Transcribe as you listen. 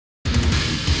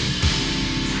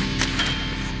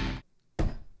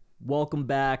Welcome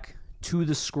back to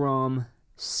the Scrum.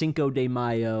 Cinco de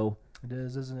Mayo. It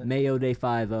is, isn't it? Mayo de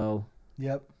 5-0.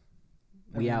 Yep.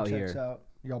 We Everyone out checks here. Out.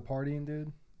 Y'all partying,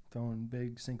 dude? Throwing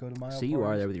big Cinco de Mayo See, you are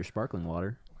parties? there with your sparkling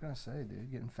water. What can I say, dude?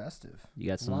 Getting festive. You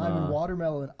got some lime and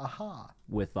watermelon. Aha.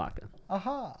 with vodka.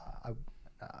 Aha.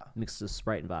 Mixed the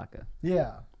Sprite and vodka.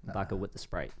 Yeah. Vodka with the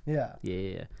Sprite. Yeah.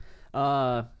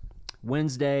 Yeah.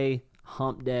 Wednesday,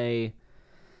 hump day.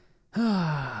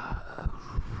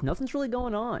 Nothing's really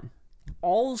going on.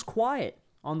 All's quiet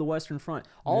on the Western Front.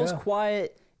 All's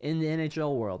quiet in the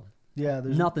NHL world. Yeah,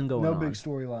 there's nothing going on. No big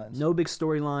storylines. No big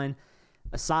storyline,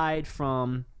 aside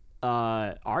from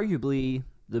arguably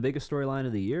the biggest storyline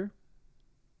of the year.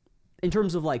 In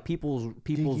terms of like people's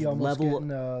Geeky almost level.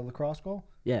 getting a lacrosse goal?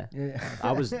 Yeah. Yeah.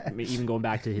 I was even going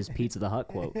back to his Pizza the Hut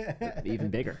quote. Even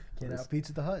bigger. Can't out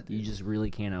Pizza the Hut. Dude. You just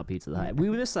really can't out Pizza the Hut. We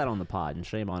missed that on the pod, and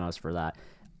shame on us for that.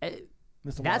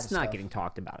 That's not getting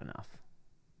talked about enough.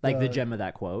 Like the gem of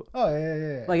that quote. Oh,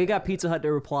 yeah. Like, it got Pizza Hut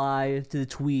to reply to the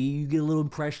tweet. You get a little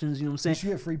impressions, you know what I'm saying? You should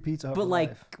get free Pizza Hut But, for like,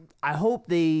 life. I hope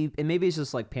they, and maybe it's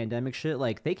just, like, pandemic shit,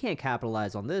 like, they can't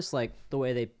capitalize on this, like, the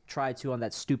way they tried to on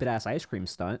that stupid-ass ice cream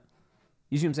stunt.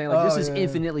 You see what I'm saying? Like, this is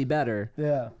infinitely better.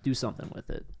 Yeah. Do something with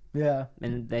it. Yeah.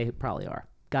 And they probably are.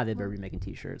 God, they better be making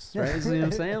T-shirts, right? You know what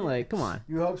I'm saying? Like, come on.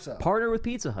 You hope so. Partner with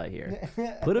Pizza Hut here.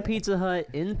 Put a Pizza Hut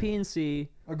in the PNC.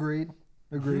 Agreed.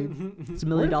 It's $1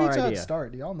 million Where did Pizza Hut idea.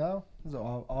 start? Do y'all know? This is an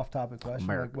off-topic question.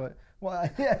 America. Like what? Well,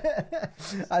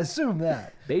 I assume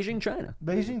that. Beijing, China.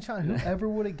 Beijing, China. Whoever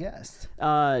would have guessed?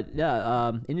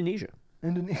 Indonesia.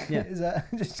 Indonesia. Yeah. Is that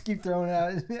just keep throwing it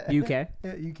out? UK.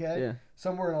 Yeah, UK. Yeah.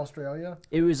 Somewhere in Australia.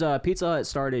 It was Pizza Hut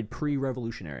started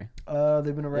pre-revolutionary.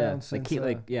 They've been around Yeah, since.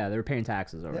 they were paying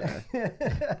taxes over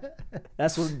there.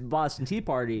 That's what Boston Tea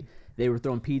Party. They were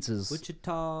throwing pizzas.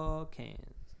 Wichita, Kansas.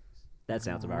 That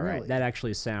sounds about right. Really? That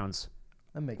actually sounds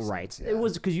That makes right. sense. Yeah. It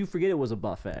was because you forget it was a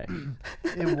buffet.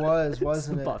 It was,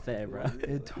 wasn't It's a it? buffet, bro.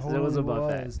 It totally was a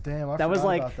buffet. was. Damn, I That was forgot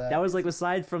like about that. that was like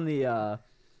aside from the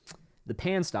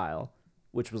pan style,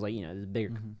 which was like the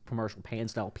bigger commercial pan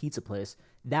style pizza place.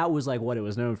 That was like what it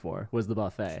was known for, was the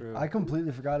buffet. True. I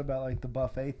completely forgot about like the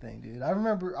buffet thing, dude. I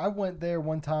remember I went there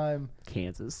one time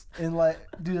Kansas. and like,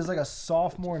 dude, it was like a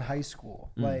sophomore in high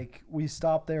school. Mm. Like we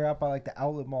stopped there out by like the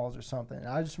outlet malls or something. And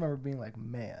I just remember being like,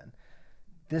 man,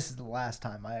 this is the last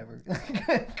time I ever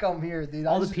come here, dude.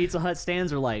 All the Pizza Hut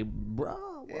stands are like, bro.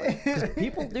 Because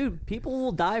people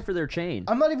will die for their chain.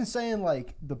 I'm not even saying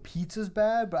like the pizza's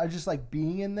bad, but I just like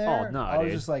being in there. Oh, no, I was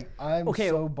dude. just like, I'm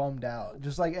so bummed out.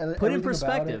 Just like Put in everything about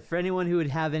perspective, it. for anyone who would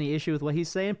have any issue with what he's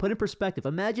saying, put in perspective.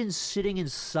 Imagine sitting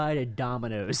inside a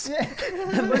Domino's.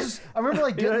 I remember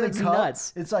like getting It's the cup.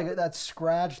 nuts. It's like that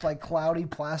scratched, like cloudy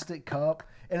plastic cup,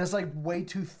 and it's like way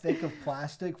too thick of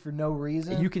plastic for no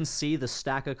reason. You can see the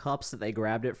stack of cups that they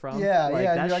grabbed it from. Yeah, like,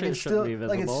 yeah. That and, like, shit it's shouldn't still be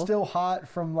visible. like it's still hot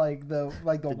from like the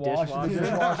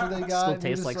dishwasher they got. Still and tastes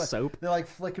you're just, like soap. They're like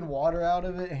flicking water out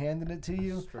of it, and handing it to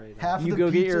you. Straight up. Half You the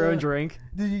go get your pizza- own drink.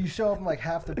 Dude, you show up and like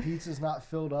half the pizza's not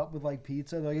filled up with like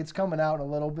pizza. Like it's coming out a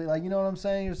little bit. Like you know what I'm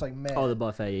saying? You're just like, man. Oh, the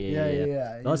buffet.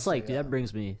 Yeah. That's It's like, dude, that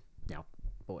brings me now,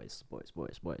 boys.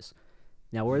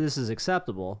 Now, where this is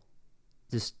acceptable,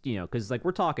 just because like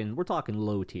we're talking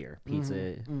low tier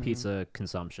pizza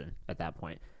consumption at that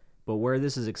point, but where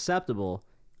this is acceptable,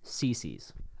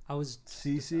 CC's. I was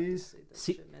CC's.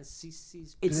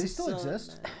 CC's. Do they still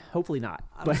exist? Hopefully not,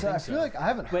 I but don't I think feel so. like I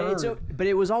haven't but heard. but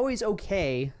it was always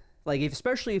okay. Like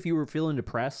especially if you were feeling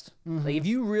depressed, like if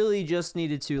you really just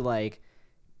needed to like,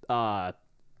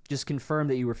 just confirm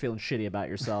that you were feeling shitty about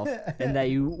yourself and that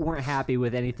you weren't happy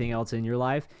with anything else in your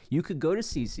life, you could go to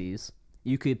CC's.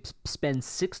 You could spend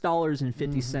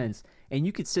 $6.50 and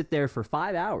you could sit there for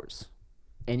 5 hours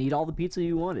and eat all the pizza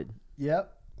you wanted.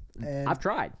 Yep. And I've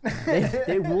tried.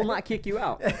 They will not kick you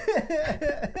out.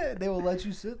 they will let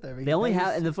you sit there. They only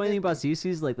have, and the funny thing about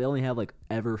CC's, like they only have like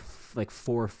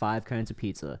 4 or 5 kinds of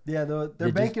pizza. Yeah, they're They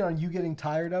banking on you getting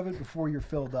tired of it before you're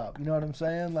filled up. You know what I'm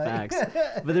saying? Like,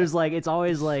 Facts. But there's like, it's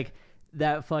always like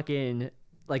that fucking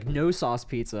like no sauce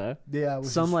pizza. yeah, which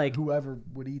Some is like whoever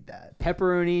would eat that.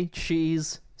 pepperoni,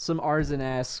 cheese, some artisan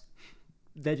ass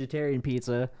vegetarian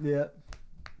pizza, Yeah.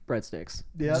 breadsticks,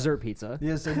 Yep. dessert pizza.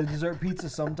 Yeah, so the dessert pizza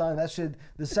sometime that shit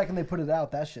the second they put it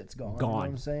out, that shit's gone. You know what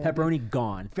I'm saying? Pepperoni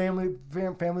gone. Families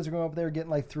are going up there getting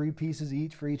like 3 pieces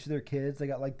each for each of their kids. They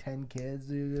got like 10 kids,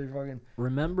 dude. They're fucking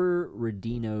Remember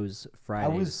Rodino's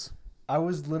Fridays? I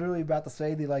was literally about to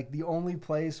say the only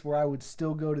place where I would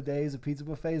still go today is a pizza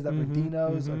buffet is that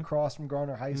Rodino's across from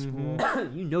Garner High School.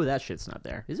 You know that shit's not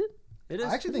there, is it? It is.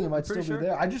 I actually think it might still pretty be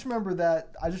there. I just remember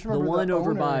that. The one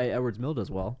over owner- by Edwards Mill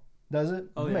does well. Does it?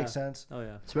 Oh, It yeah. makes sense. Oh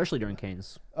yeah. especially during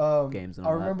Kane's games. And I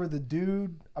all that. remember the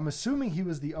dude. I'm assuming he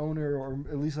was the owner or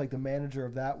at least like the manager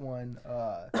of that one.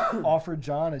 Offered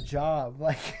John a job.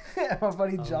 Like my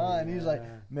buddy John, he was like, yeah.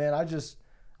 "Man,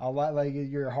 I like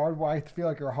you're a hard. I feel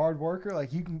like you're a hard worker.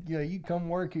 Like you can come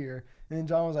work here." And then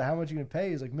John was like, "How much you gonna pay?"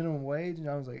 He's like, "Minimum wage." And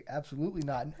John was like, "Absolutely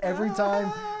not." And every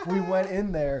time we went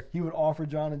in there, he would offer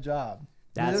John a job.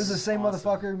 It was the same awesome.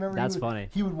 motherfucker. Remember? That's funny.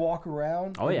 He would walk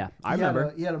around. Oh, and yeah. I he had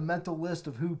remember. he had a mental list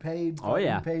of who paid. Oh,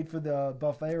 yeah. Who paid for the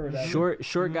buffet or whatever.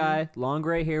 Short guy, long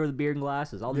gray hair with a beard and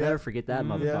glasses. I'll Yeah. never forget that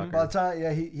Yeah, motherfucker. by the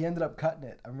time, he ended up cutting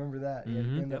it. I remember that. He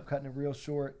Mhm. ended up cutting it real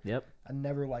short. Yep. I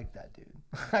never liked that dude.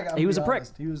 I gotta He was be a prick.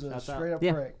 honest. He was a Shouts out. straight up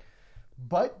Yeah. prick.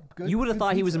 But good. You would have good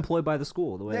thought he was pizza. employed by the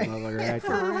school the way the motherfucker acted.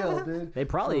 For real, dude. They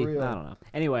probably, For real. I don't know.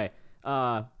 Anyway,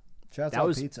 Shouts that out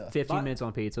was pizza. 15 But- minutes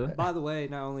on pizza. By the way,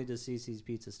 not only does CC's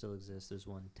Pizza still exist, there's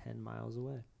one 10 miles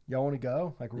away. Y'all want to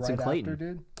go? Like It's in right Clayton. after,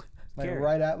 dude? Like Cary.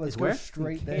 right at. Let's It's go where?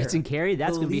 straight there. It's in Cary.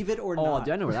 That's gonna be. Believe it or oh, not.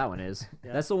 I know where that one is.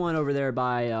 Yeah. That's the one over there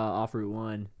by off Route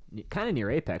 1, kind of near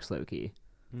Apex, low key.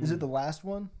 Is it the last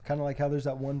one? Kind of like how there's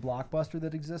that one Blockbuster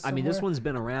that exists. I mean, this somewhere? one's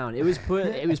been around. It was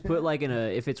put like in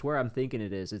a. If it's where I'm thinking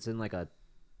it is, it's in like a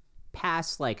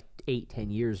past like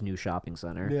 8-10 years new shopping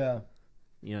center. Yeah.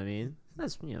 You know what I mean?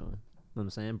 That's what I'm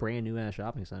saying, brand new ass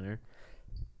shopping center.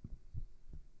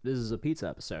 This is a pizza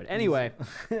episode. Anyway,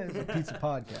 It's a pizza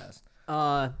podcast.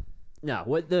 no,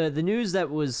 what the news that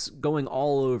was going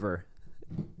all over,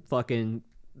 fucking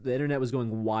the internet was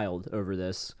going wild over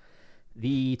this.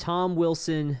 The Tom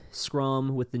Wilson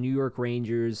scrum with the New York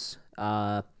Rangers.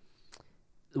 The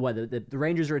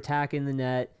Rangers are attacking the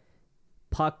net.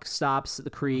 Puck stops at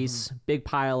the crease. Big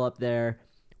pile up there.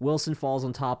 Wilson falls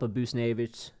on top of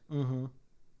Busnevich. Mm-hmm.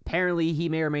 Apparently, he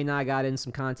may or may not got in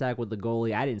some contact with the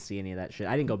goalie. I didn't see any of that shit.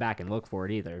 I didn't go back and look for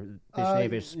it either.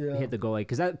 Busnevich yeah. hit the goalie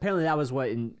because apparently that was what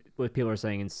people are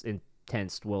saying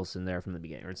intensed Wilson there from the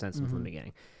beginning, or incensed him from the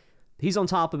beginning. He's on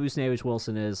top of Busnevich.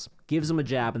 Wilson gives him a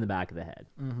jab in the back of the head.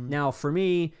 Now, for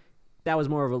me, that was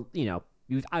more of a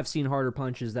I've seen harder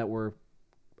punches that were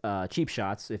cheap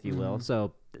shots, if you will.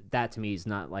 So that to me is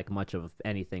not like much of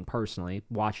anything personally.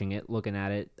 Watching it, looking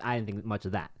at it, I didn't think much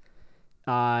of that.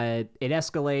 It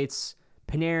escalates.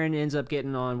 Panarin ends up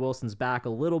getting on Wilson's back a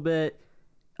little bit.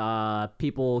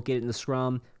 People get in the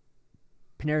scrum.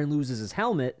 Panarin loses his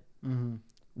helmet.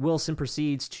 Wilson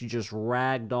proceeds to just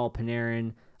ragdoll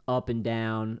Panarin up and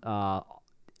down.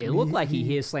 It looked like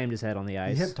he slammed his head on the He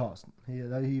ice. hip tossed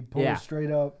him. He pulled Yeah.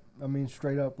 straight up. I mean,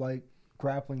 straight up like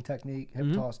grappling technique.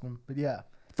 Hip tossed him. But yeah.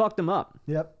 Fucked him up.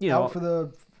 Yep. You know- Out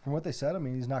from what they said, I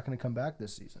mean, he's not going to come back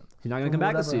this season. He's not going to From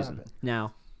come back this whatever season. happened.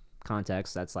 Now,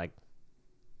 context, that's like,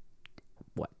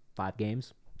 what, 5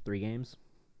 games? 3 games?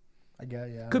 I guess,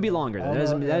 yeah. Could be longer, though.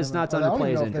 That is not done to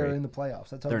play his I don't even know if they're injury. in the playoffs.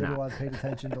 That's how They're little not. I've paid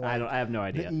attention to I have no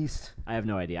idea. the East. I have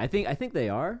no idea. I think they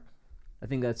are. I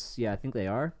think they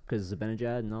are because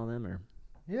Zibanejad and all them are.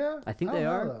 Yeah. I think don't they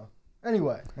know, are. though.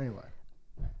 Anyway.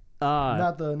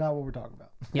 Not Not what we're talking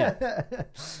about. Yeah.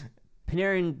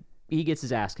 Panarin, he gets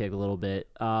his ass kicked a little bit.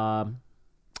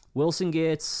 Wilson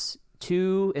gets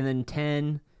 2 and then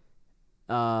 10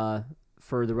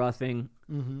 for the roughing.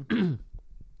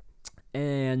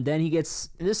 And then he gets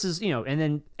and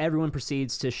then everyone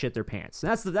proceeds to shit their pants.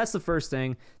 And that's the first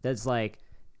thing that's like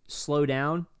slow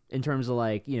down in terms of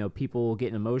like, people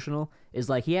getting emotional is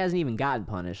like he hasn't even gotten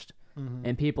punished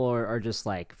and people are just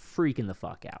like freaking the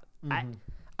fuck out.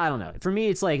 I don't know. For me,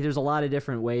 it's like there's a lot of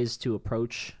different ways to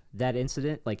approach that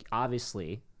incident. Like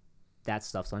obviously that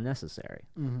stuff's unnecessary.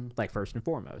 Like first and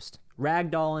foremost,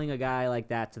 ragdolling a guy like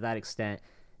that to that extent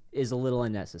is a little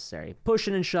unnecessary.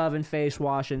 Pushing and shoving, face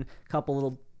washing, couple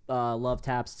little love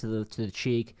taps to the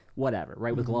cheek, whatever,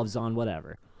 right? With gloves on,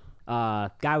 whatever.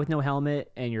 Guy with no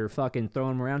helmet and you're fucking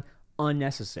throwing him around,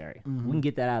 unnecessary. We can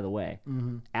get that out of the way.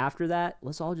 After that,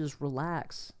 let's all just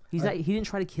relax. He didn't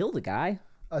try to kill the guy.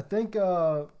 I think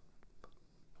the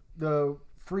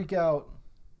freak out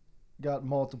got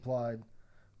multiplied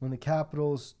when the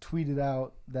Capitals tweeted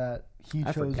out that he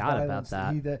I chose forgot violence.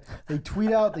 about that. They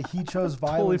tweet out that he chose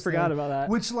violence. Totally forgot thing, about that.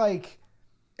 Which like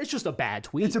It's just a bad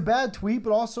tweet. it's a bad tweet,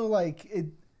 but also like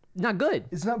not good.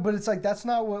 it's not. But it's like that's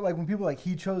not what like when people like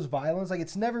he chose violence. Like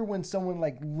it's never when someone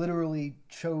like literally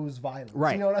chose violence.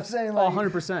 Right. You know what I'm saying? Oh, Like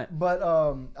 100%. But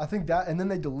I think that and then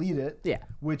they delete it. Yeah.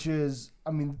 Which is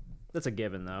I mean That's a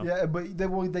given, though. yeah, but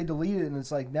they delete it, and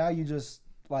it's like now you just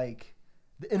like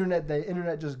the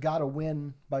internet just got a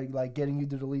win by like getting you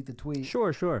to delete the tweet.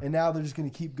 Sure. And now they're just gonna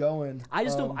keep going. I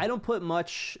just don't put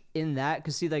much in that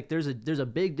because see, like there's a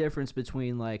big difference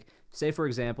between like say for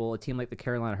example a team like the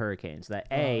Carolina Hurricanes that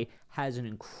has an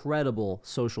incredible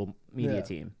social media Yeah.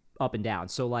 team up and down.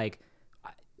 So like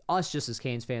us just as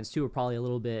Canes fans too are probably a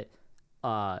little bit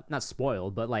not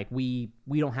spoiled, but like we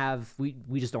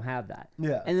just don't have that.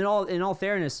 Yeah. And in all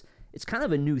fairness, it's kind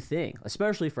of a new thing,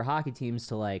 especially for hockey teams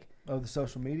to like the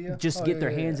social media just get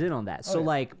their hands in on that. So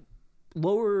like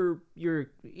lower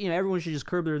your everyone should just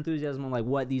curb their enthusiasm on like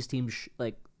what these teams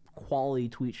like quality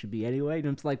tweets should be anyway. And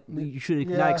it's like you should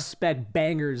not expect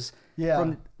bangers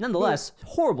from nonetheless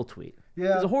horrible tweet.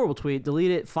 Yeah. It's a horrible tweet.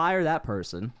 Delete it, fire that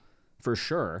person for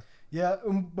sure. Yeah,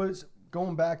 but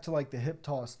going back to like the hip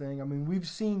toss thing, I mean, we've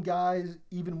seen guys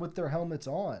even with their helmets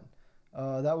on.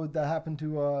 That happened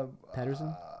to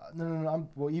Pedersen? No.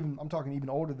 I'm talking even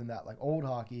older than that, like old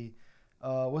hockey.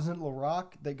 Wasn't it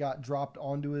Larock that got dropped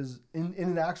onto his in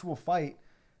an actual fight?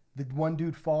 The one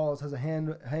dude falls, has a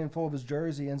handful of his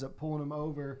jersey, ends up pulling him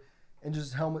over, and just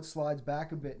his helmet slides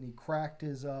back a bit, and he cracked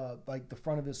his like the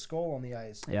front of his skull on the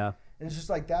ice. Yeah, and it's just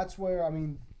like that's where, I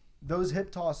mean, those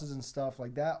hip tosses and stuff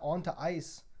like that onto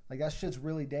ice, like that shit's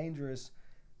really dangerous,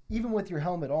 even with your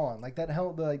helmet on. Like that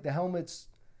the helmets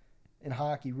in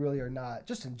hockey really are not,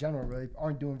 just in general, really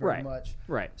aren't doing very much.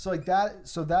 Right. So like that,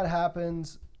 that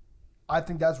happens. I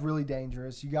think that's really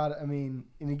dangerous. And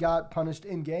he got punished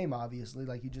in game, obviously,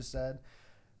 like you just said.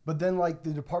 But then like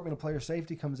the Department of Player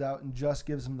Safety comes out and just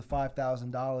gives him the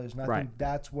 $5,000, and I think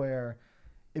that's where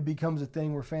it becomes a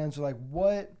thing where fans are like,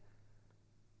 what?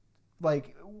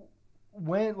 Like,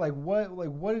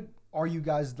 what are you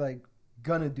guys like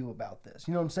gonna do about this?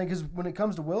 You know what I'm saying? Because when it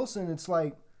comes to Wilson, it's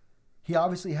like he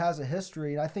obviously has a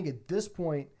history, and I think at this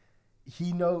point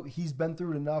he's been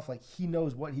through it enough. Like he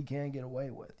knows what he can get away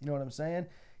with. You know what I'm saying?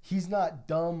 He's not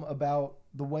dumb about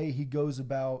the way he goes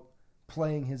about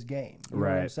playing his game. You know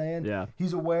what I'm saying? Yeah.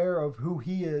 He's aware of who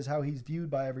he is, how he's viewed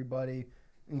by everybody,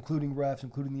 including refs,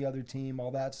 including the other team,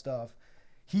 all that stuff.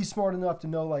 He's smart enough to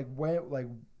know like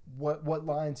what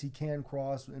lines he can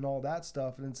cross and all that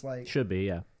stuff, and it's like should be,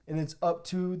 yeah. And it's up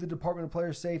to the Department of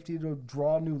Player Safety to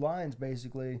draw new lines,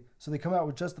 basically. So they come out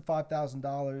with just the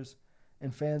 $5,000,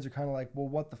 and fans are kind of like, well,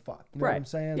 what the fuck? You know what I'm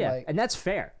saying? Yeah, like, and that's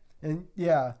fair. And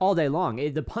yeah, all day long.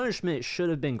 The punishment should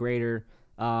have been greater.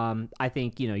 I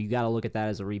think you got to look at that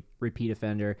as a repeat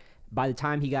offender. By the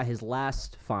time he got his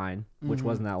last fine, which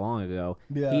wasn't that long ago,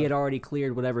 he had already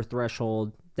cleared whatever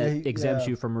threshold that exempts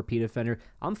you from repeat offender.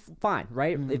 I'm fine,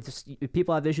 right? If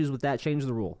people have issues with that, change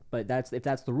the rule. But if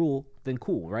that's the rule, then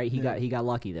cool, right? He got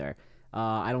lucky there.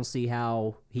 I don't see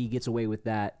how he gets away with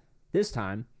that this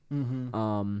time.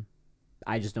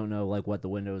 I just don't know like what the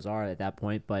windows are at that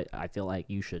point. But I feel like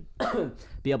you should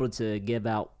be able to give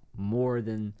out more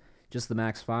than just the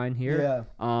max fine here.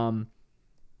 Yeah.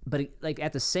 But like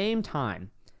at the same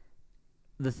time,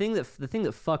 the thing that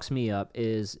fucks me up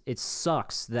is it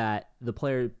sucks that the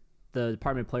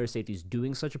Department of Player Safety is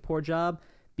doing such a poor job,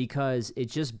 because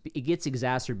it gets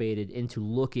exacerbated into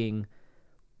looking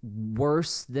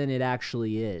worse than it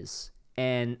actually is.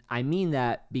 And I mean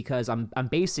that because I'm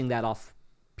basing that off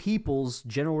people's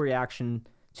general reaction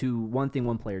to one thing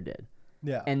one player did.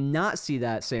 Yeah. And not see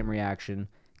that same reaction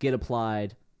get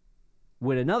applied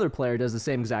when another player does the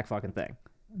same exact fucking thing.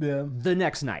 Yeah. The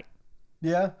next night.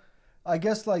 Yeah. I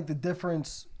guess like the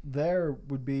difference there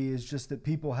would be is just that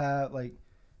people have like,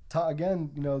 again,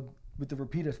 with the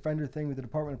repeat offender thing with the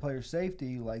Department of Player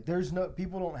Safety, like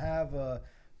people don't have a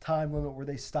time limit where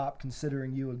they stop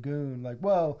considering you a goon. Like,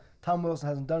 well, Tom Wilson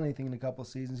hasn't done anything in a couple of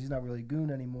seasons. He's not really a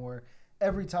goon anymore.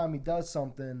 Every time he does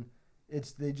something,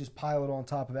 they just pile it on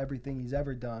top of everything he's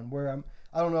ever done. Where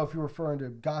I don't know if you're referring to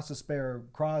Gostisbehere or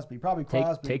Crosby. Probably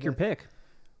Crosby. Take your pick.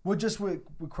 Well, just with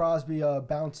Crosby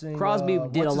bouncing. Crosby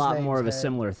did a lot more of a head.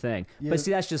 similar thing. Yeah. But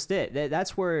see, that's just it.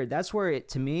 That's where it,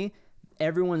 to me,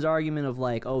 everyone's argument of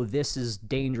like, oh, this is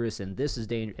dangerous and this is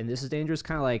dangerous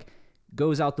kind of like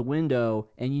goes out the window,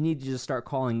 and you need to just start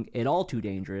calling it all too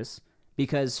dangerous,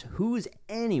 because who's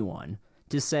anyone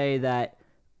to say that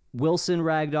Wilson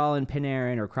ragdolling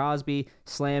Panarin or Crosby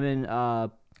slamming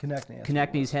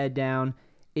Konechny's head down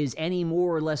is any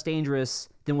more or less dangerous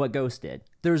than what Ghost did?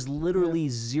 There's literally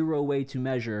zero way to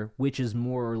measure which is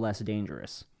more or less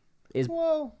dangerous.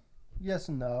 Well, yes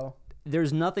and no.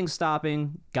 There's nothing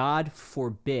stopping, God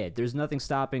forbid, there's nothing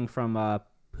stopping from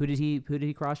who did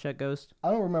he cross-check Ghost? I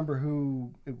don't remember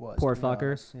who it was. Poor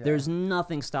fucker. Yeah. There's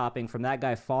nothing stopping from that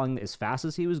guy falling as fast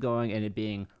as he was going and it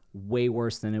being way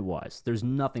worse than it was. There's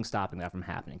nothing stopping that from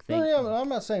happening. I'm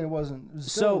not saying it wasn't. It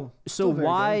was still very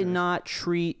why dangerous. not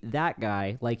treat that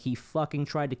guy like he fucking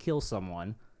tried to kill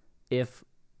someone? If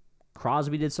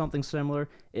Crosby did something similar,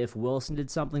 if Wilson did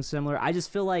something similar, I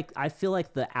feel like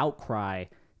the outcry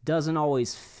doesn't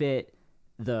always fit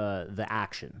the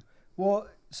action. Well,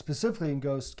 specifically in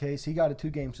Ghost's case, he got a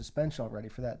 2-game suspension already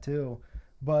for that too.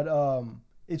 But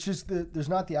it's just that there's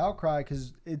not the outcry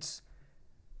because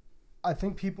I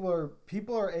think people are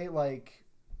like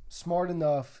smart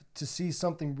enough to see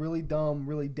something really dumb,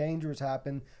 really dangerous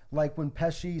happen, like when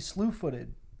Pesci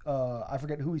slew-footed. I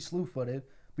forget who he slew-footed,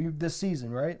 but this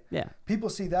season, right? Yeah. People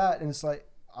see that, and it's like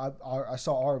I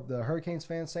saw the Hurricanes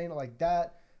fans saying it like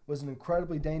that was an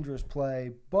incredibly dangerous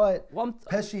play, but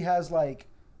Pesci has like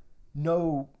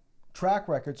no track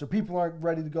record, so people aren't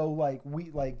ready to go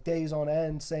like days on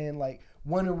end saying like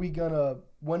when is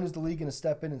the league gonna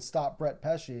step in and stop Brett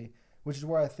Pesci, which is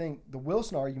where I think the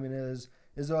Wilson argument is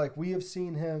they're like, we have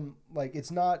seen him, like,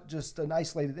 it's not just an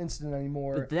isolated incident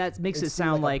anymore. But that makes it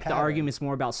sound like the argument's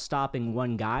more about stopping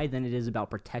one guy than it is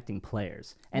about protecting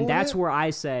players. And that's where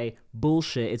I say,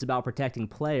 bullshit, it's about protecting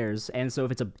players. And so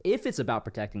if it's about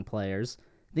protecting players,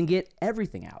 then get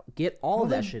everything out. Get all of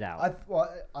that shit out.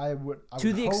 I would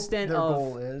to the hope extent their of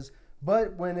goal is.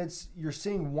 But when you're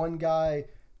seeing one guy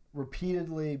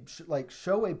repeatedly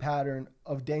show a pattern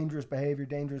of dangerous behavior,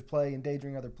 dangerous play,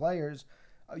 endangering other players,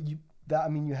 you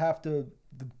have to.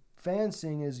 The fan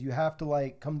seeing is you have to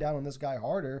like come down on this guy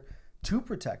harder to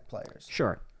protect players.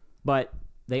 Sure, but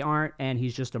they aren't, and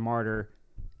he's just a martyr,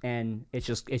 and it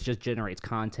just generates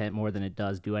content more than it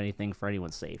does do anything for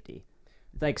anyone's safety.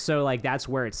 That's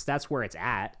where it's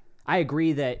at. I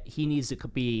agree that he needs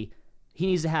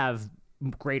to have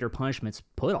greater punishments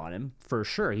put on him for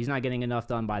sure. He's not getting enough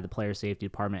done by the player safety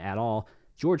department at all.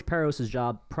 George Peros'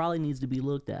 job probably needs to be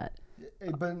looked at.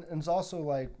 But it's also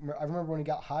like, I remember when he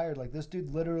got hired, like this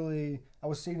dude literally, I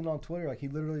was seeing it on Twitter, like he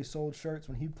literally sold shirts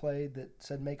when he played that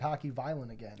said "Make hockey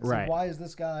violent again." It's right. Like,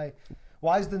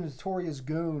 why is the notorious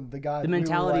goon the guy? The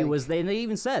mentality was they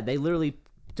even said, they literally,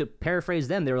 to paraphrase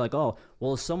them, they were like, oh,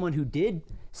 well, as someone who did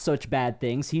such bad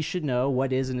things, he should know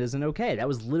what is and isn't okay. That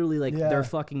was literally their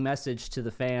fucking message to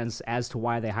the fans as to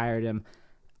why they hired him.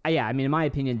 Yeah, I mean, in my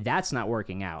opinion, that's not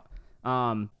working out.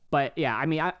 But yeah, I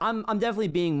mean, I'm definitely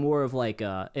being more of like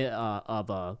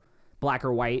a black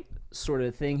or white sort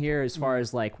of thing here as far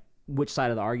as like which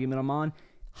side of the argument I'm on.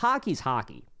 Hockey's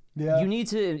hockey. Yeah. You need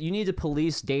to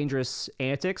police dangerous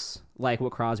antics like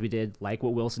what Crosby did, like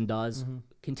what Wilson does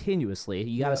continuously.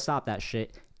 You got to stop that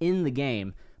shit in the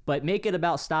game, but make it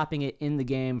about stopping it in the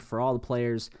game for all the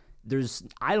players.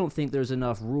 I don't think there's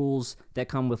enough rules that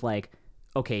come with like,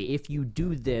 okay, if you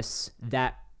do this,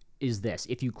 that is this.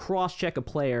 If you cross-check a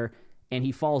player and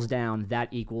he falls down, that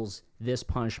equals this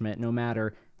punishment, no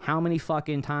matter how many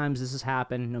fucking times this has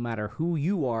happened, no matter who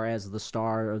you are as the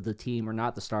star of the team or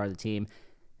not the star of the team.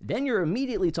 Then you're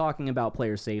immediately talking about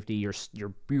player safety.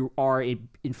 You are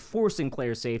enforcing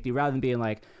player safety rather than being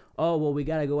like, oh, well, we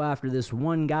got to go after this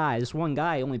one guy. This one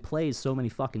guy only plays so many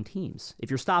fucking teams. If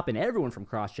you're stopping everyone from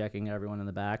cross-checking everyone in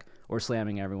the back or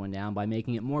slamming everyone down by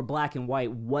making it more black and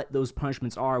white what those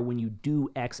punishments are when you do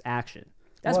X action.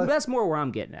 That's more where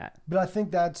I'm getting at. But I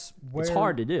think that's where... It's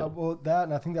hard to do.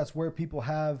 And I think that's where people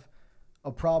have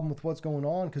a problem with what's going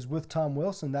on, because with Tom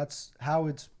Wilson, that's how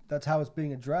it's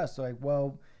being addressed. Like,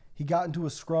 well, he got into a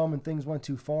scrum and things went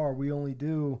too far. We only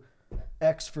do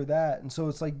X for that. And so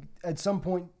it's like at some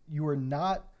point you are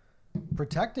not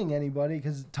protecting anybody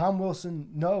because Tom Wilson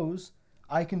knows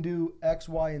I can do X,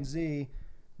 Y, and Z.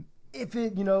 If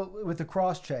it, with the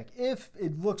cross check, if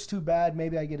it looks too bad,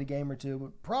 maybe I get a game or two,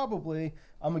 but probably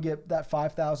I'm going to get that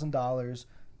 $5,000.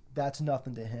 That's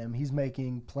nothing to him. He's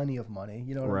making plenty of money.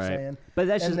 You know what I'm saying? But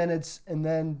that's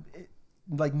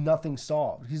like nothing's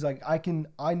solved. He's like,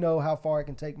 I know how far I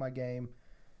can take my game,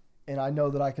 and I know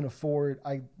that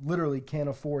I literally can't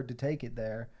afford to take it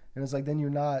there. And it's like, then you're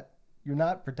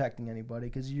not protecting anybody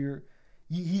because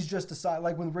he's just decide,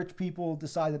 like when rich people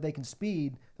decide that they can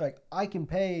speed, like I can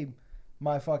pay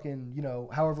my fucking,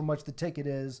 however much the ticket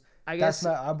is. I guess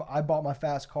that's not, I bought my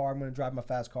fast car. I'm going to drive my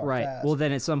fast car. Right. Fast. Well,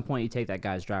 then at some point you take that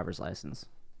guy's driver's license.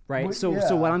 Right. So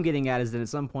what I'm getting at is that at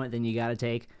some point then you got to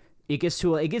take, it gets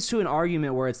to an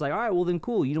argument where it's like, all right, well then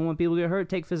cool. You don't want people to get hurt.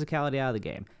 Take physicality out of the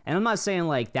game. And I'm not saying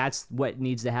like that's what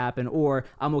needs to happen or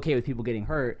I'm okay with people getting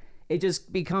hurt. It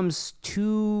just becomes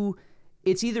too,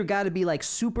 it's either got to be like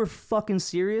super fucking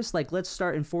serious. Like let's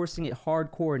start enforcing it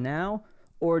hardcore now,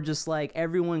 or just like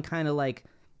everyone kind of like,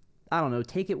 I don't know,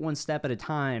 take it one step at a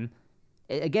time.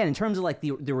 Again, in terms of like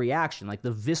the reaction, like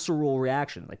the visceral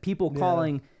reaction, like people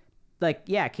calling, like,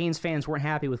 yeah, Canes fans weren't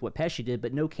happy with what Pesci did,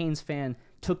 but no Canes fan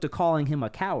took to calling him a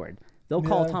coward. They'll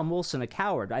call Tom Wilson a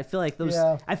coward. I feel like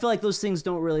those things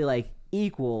don't really like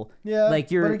equal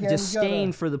like your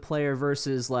disdain for the player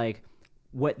versus like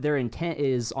what their intent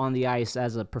is on the ice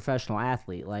as a professional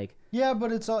athlete. Like, yeah,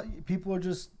 but it's all people are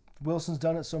just Wilson's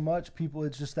done it so much, people,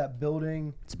 it's just that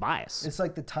building. It's bias. It's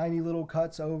like the tiny little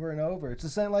cuts over and over. It's the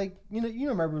same, like, you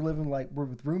remember living like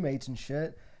with roommates and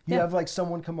shit. You have like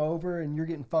someone come over and you're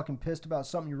getting fucking pissed about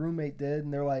something your roommate did,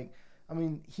 and they're like, I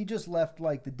mean, he just left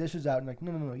like the dishes out, and like,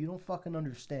 no, you don't fucking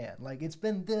understand. Like, it's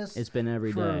been this. It's been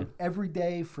every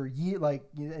day for years, like,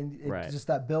 and it's right. just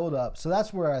that build up. So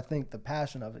that's where I think the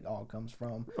passion of it all comes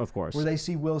from. Of course. Where they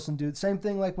see Wilson do the same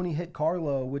thing, like when he hit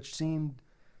Carlo, which seemed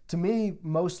to me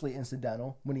mostly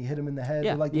incidental when he hit him in the head.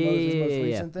 Yeah. Like the most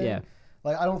recent thing. Yeah.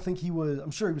 Like, I don't think he was.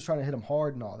 I'm sure he was trying to hit him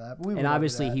hard and all that. But and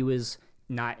obviously he was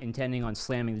not intending on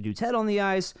slamming the dude's head on the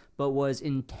ice, but was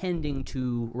intending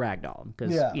to ragdoll him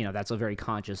because that's a very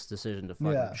conscious decision to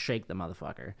fucking shake the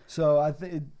motherfucker. So I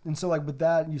think, and so like with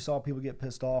that, you saw people get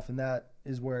pissed off, and that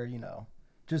is where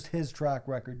just his track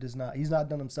record does not. He's not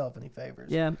done himself any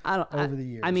favors. Yeah, over the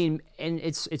years. I mean, and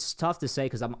it's tough to say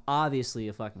because I'm obviously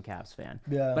a fucking Caps fan.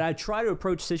 Yeah. But I try to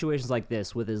approach situations like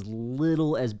this with as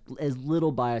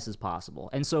little bias as possible.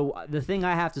 And so the thing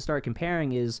I have to start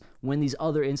comparing is when these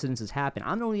other incidences happen.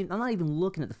 I'm not even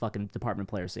looking at the fucking Department of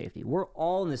Player Safety. We're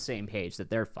all on the same page that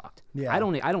they're fucked. Yeah. I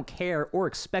don't care or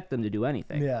expect them to do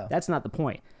anything. Yeah. That's not the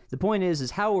point. The point is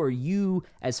how are you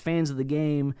as fans of the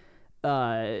game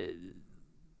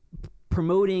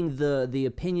promoting the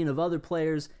opinion of other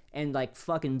players and like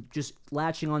fucking just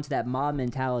latching onto that mob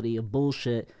mentality of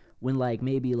bullshit when like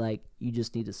maybe like you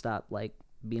just need to stop like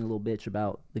being a little bitch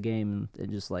about the game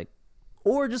and just like,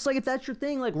 or just like if that's your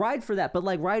thing, like ride for that, but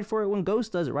like ride for it when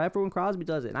Ghost does it, ride for it when Crosby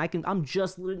does it. And I'm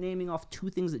just naming off two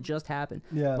things that just happened.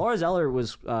 Yeah. Lars Eller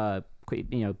was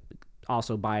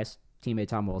also biased. Teammate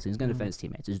Tom Wilson. He's going to defend his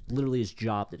teammates. It's literally his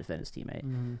job to defend his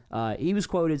teammate. He was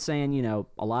quoted saying, a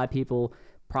lot of people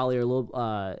probably are a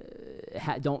little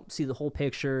don't see the whole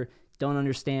picture, don't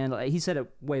understand. He said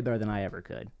it way better than I ever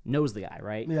could. Knows the guy,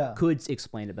 right? Yeah. Could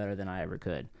explain it better than I ever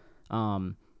could.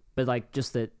 But like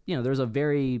just that, there's a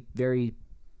very, very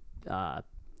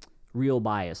real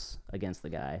bias against the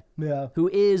guy. Yeah. Who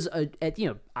is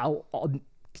I'll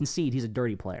concede he's a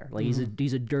dirty player. Like he's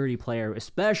a dirty player,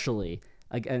 especially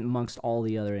amongst all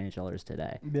the other NHLers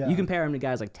today. Yeah. You compare him to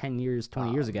guys like 10 years,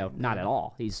 20 years ago, not at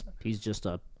all. He's just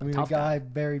a tough guy.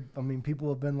 People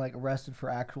have been like arrested for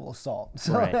actual assault.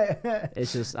 So. Right.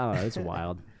 It's just, I don't know, it's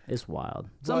wild. It's wild.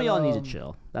 Some of y'all need to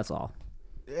chill. That's all.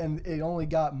 And it only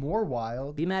got more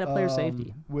wild. Be mad at player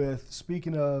safety. With,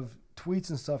 speaking of tweets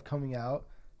and stuff coming out,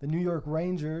 the New York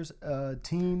Rangers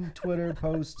team Twitter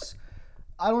posts,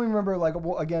 I don't even remember, like,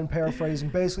 again, paraphrasing,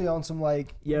 basically on some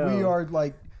like, we are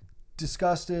like,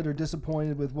 disgusted or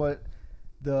disappointed with what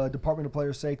the Department of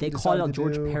Player Safety they called out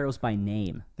George Peros by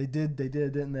name. They did,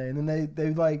 didn't they? And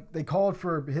then they called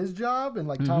for his job and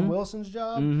like Tom Wilson's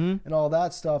job and all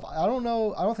that stuff. I don't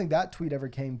know. I don't think that tweet ever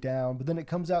came down. But then it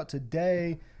comes out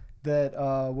today that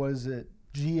was it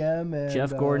GM and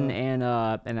Jeff Gordon and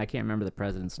I can't remember the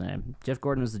president's name. Jeff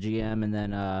Gordon was the GM, and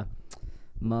then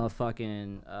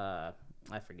motherfucking I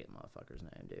forget motherfucker's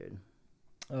name, dude.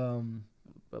 I'm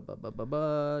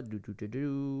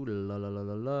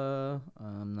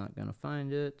not gonna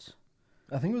find it.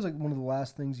 I think it was like one of the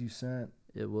last things you sent.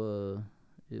 It was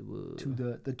to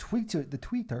the Twitter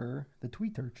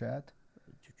chat.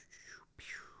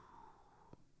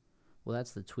 Well,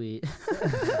 that's the tweet.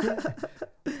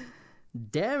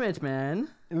 Damn it, man!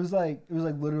 It was like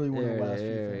literally one of the last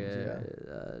few things.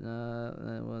 No,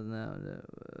 that wasn't that.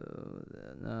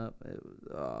 No, it was,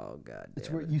 oh god.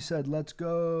 It's where you said "Let's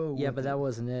go." Yeah, but that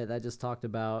wasn't it. That just talked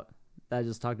about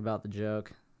the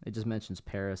joke. It just mentions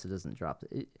Paris. It doesn't drop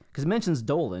it because it mentions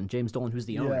Dolan, James Dolan, who's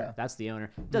the owner. Yeah. That's the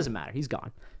owner. Doesn't matter. He's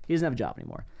gone. He doesn't have a job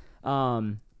anymore.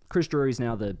 Chris Drury's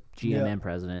now the GM and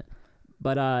president.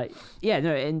 But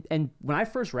and when I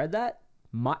first read that,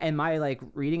 my like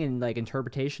reading and like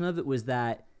interpretation of it was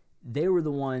that they were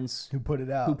the ones who put it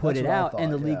out.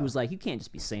 And the league was like, you can't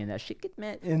just be saying that shit. Get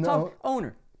mad.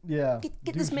 Owner. Yeah.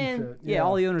 Get this man. Yeah.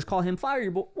 All the owners call him fire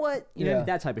your boy. What?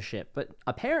 That type of shit. But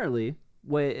apparently,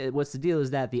 what's the deal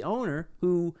is that the owner,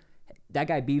 that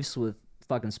guy beefs with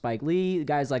fucking Spike Lee. The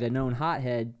guy's like a known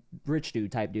hothead, rich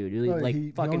dude type dude. He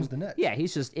owns the Knicks. Yeah,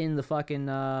 he's just in the fucking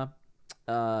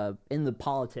in the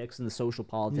politics and the social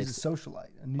politics. He's a socialite.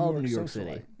 New York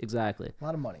City. Exactly. A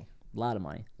lot of money.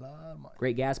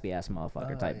 Great Gatsby ass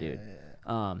motherfucker type dude.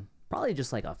 Yeah. probably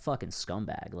just like a fucking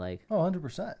scumbag. Like, Oh,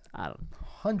 100%. I don't.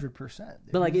 100%.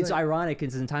 But like, it's ironic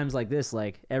because in times like this,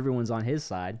 like everyone's on his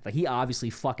side. Like, he obviously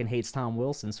fucking hates Tom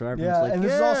Wilson, so everyone's Yeah, like, and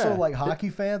this is also like hockey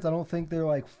fans. I don't think they're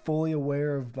like fully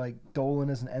aware of like Dolan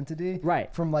as an entity,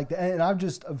 Right. From like and I'm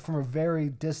just from a very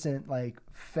distant like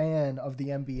fan of the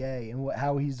NBA and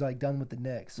how he's like done with the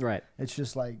Knicks. Right. It's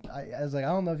just like I was like, I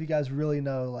don't know if you guys really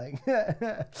know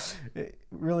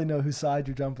really know whose side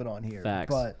you're jumping on here. Facts.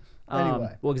 But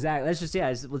anyway, well, exactly. That's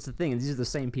just what's the thing? These are the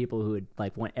same people who would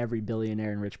like want every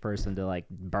billionaire and rich person to like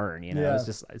burn. You know, Yeah.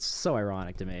 it's so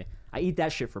ironic to me. I eat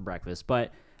that shit for breakfast,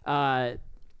 but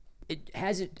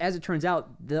as it turns out,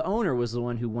 the owner was the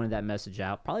one who wanted that message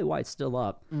out. Probably why it's still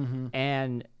up. Mm-hmm.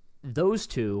 And those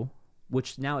two,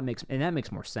 which now that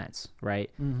makes more sense, right?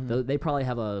 Mm-hmm. They probably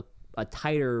have a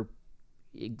tighter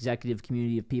executive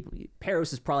community of people.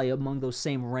 Peros is probably among those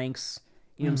same ranks.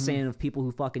 You know what I'm saying, of people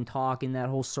who fucking talk in that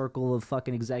whole circle of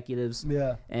fucking executives.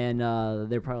 Yeah. And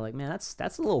they're probably like, man, that's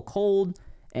a little cold,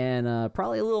 and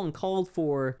probably a little uncalled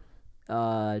for,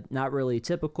 not really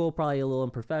typical, probably a little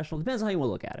unprofessional. Depends on how you want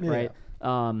to look at it, Yeah. right?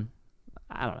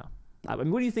 I don't know. I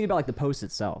mean, what do you think about like the post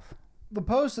itself? The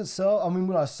post itself, I mean,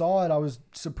 when I saw it, I was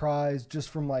surprised just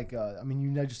from like, I mean,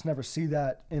 you just never see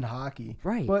that in hockey.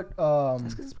 Right. But,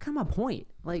 That's kind of my point.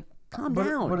 Like, calm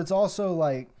down. But it's also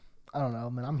like, I don't know,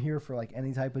 man. I'm here for like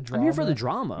any type of drama. I'm here for the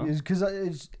drama. Because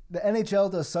the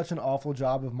NHL does such an awful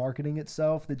job of marketing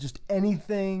itself that just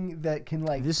anything that can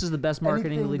like This is the best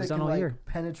marketing the anything league's that done can, all like, year.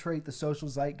 penetrate the social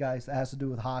zeitgeist that has to do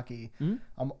with hockey, Mm-hmm.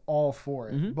 I'm all for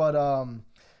it. But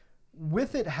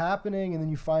with it happening, and then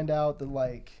you find out that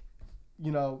like,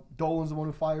 you know, Dolan's the one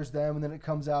who fires them, and then it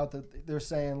comes out that they're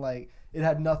saying like it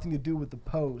had nothing to do with the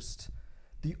post.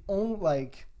 The only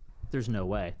like. There's no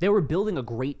way. They were building a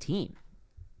great team.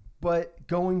 But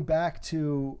going back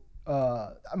to, I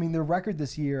mean, their record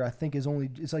this year, I think,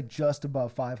 it's like just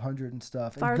above 500 and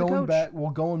stuff. Fire And the going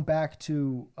coach. going back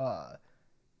to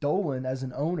Dolan as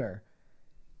an owner,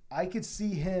 I could see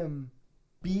him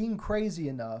being crazy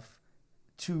enough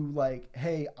to like,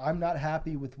 hey, I'm not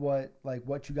happy with what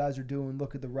you guys are doing.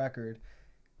 Look at the record.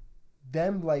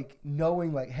 Them like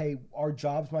knowing like, hey, our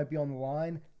jobs might be on the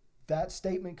line. That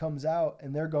statement comes out,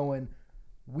 and they're going,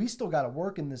 we still got to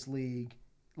work in this league.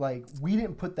 Like, we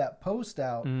didn't put that post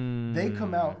out. They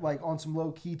come out like on some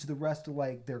low key to the rest of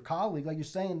like their colleague, like you're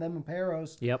saying, them and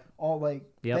Peros. Yep. All like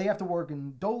Yep. they have to work,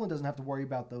 and Dolan doesn't have to worry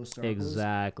about those circles.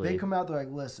 Exactly. They come out, they're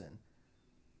like, listen,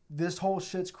 this whole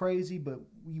shit's crazy, but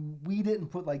we didn't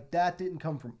put like that didn't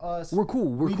come from us. We're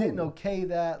cool. We didn't okay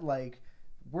that. Like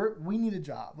we need a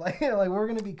job. Like we're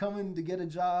gonna be coming to get a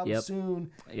job soon.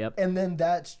 Yep. And then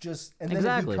that's just then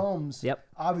it becomes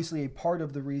obviously a part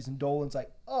of the reason Dolan's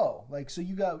like, oh, like so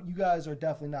you guys are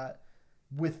definitely not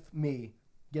with me.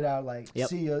 Get out, like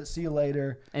see you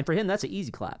later. And for him, that's an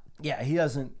easy clap. Yeah, he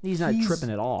doesn't. He's not tripping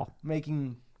at all.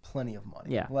 Making plenty of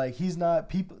money. Yeah. Like he's not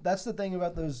people. That's the thing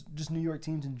about those just New York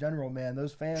teams in general, man.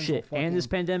 Those fans. Shit. And this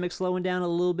pandemic slowing down a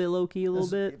little bit, low key, a little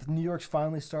bit. If New York's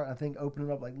finally starting, I think,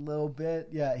 opening up like a little bit.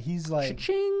 Yeah, he's like.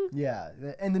 Cha-ching. Yeah,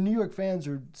 and the New York fans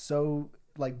are so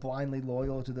like blindly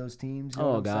loyal to those teams. You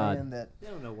know what I'm saying? That They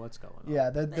don't know what's going on. yeah,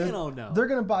 they don't know. They're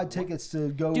gonna buy tickets to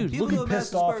go. Dude, be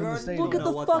pissed off in the stadium. Look at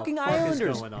the fucking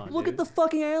Islanders. Look at the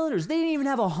fucking Islanders. They didn't even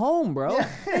have a home, bro. Yeah.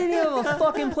 They didn't have a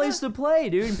fucking place to play,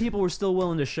 dude. And people were still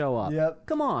willing to show up. Yep.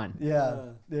 Come on. Yeah,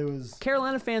 it was.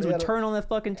 Carolina fans would turn on that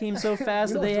fucking team so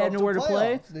fast We that they don't had show up nowhere to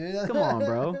play. playoffs, dude. Come on,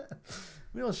 bro.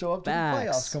 We don't show up to the Facts.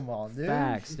 playoffs. Come on, dude.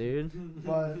 Facts, dude.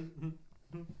 But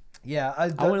yeah, I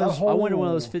I went to one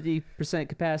of those 50%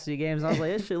 capacity games. And I was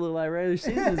like, this shit look like regular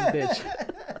season, this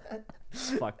bitch. It's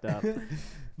fucked up.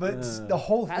 But the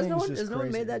whole Has thing no is one, just has no one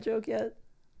crazy. made that joke yet?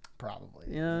 Probably.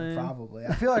 You know what I mean? Probably.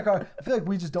 I feel like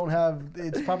we just don't have.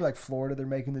 It's probably like Florida. They're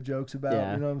making the jokes about.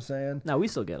 Yeah. You know what I'm saying? No, we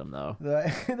still get them, though.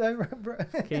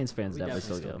 Canes fans definitely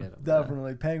still get them.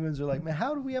 Definitely. Penguins are like, man,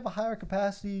 how do we have a higher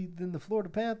capacity than the Florida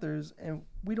Panthers, and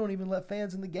we don't even let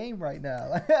fans in the game right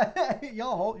now?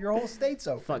 Your whole state's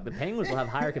open. Fuck, the Penguins will have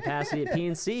higher capacity at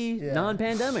PNC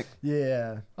non-pandemic.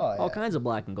 Yeah. Oh, yeah. All kinds of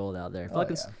black and gold out there. Oh,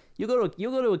 Fucking, yeah.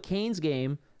 you'll go to a Canes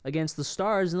game against the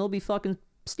Stars, and there'll be fucking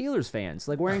Steelers fans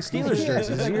like wearing Steelers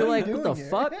jerseys. And you're like, what the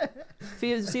fuck?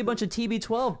 See a bunch of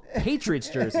TB12 Patriots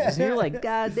jerseys, and you're like,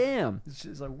 god damn. It's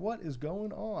just like, what is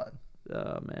going on?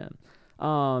 Oh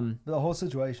man. The whole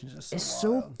situation is just It's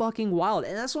wild. so fucking wild,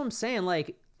 and that's what I'm saying.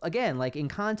 Like again, like in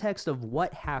context of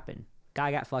what happened,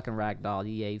 guy got fucking ragdolled.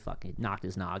 He fucking knocked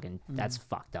his noggin. That's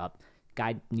fucked up.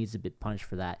 Guy needs to be punished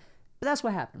for that. But that's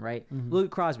what happened, right? Look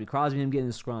at Crosby. Crosby, him getting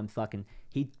the scrum, fucking,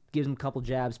 he gives him a couple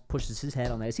jabs, pushes his head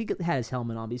on the ice. He had his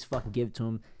helmet on, but he's fucking give it to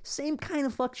him. Same kind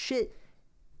of fuck shit.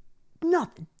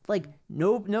 Nothing. Like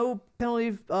no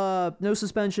penalty, no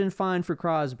suspension, fine for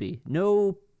Crosby.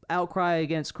 No outcry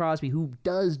against Crosby, who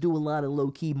does do a lot of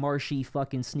low key, marshy,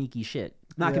 fucking sneaky shit.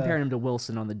 Not comparing him to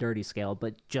Wilson on the dirty scale,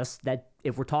 but just that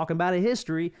if we're talking about a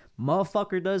history,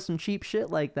 motherfucker does some cheap shit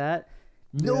like that.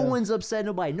 No one's upset.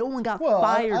 Nobody. No one got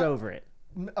fired over it.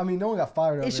 I mean, no one got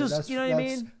fired over it. It's just, you know what I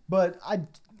mean? But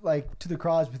like to the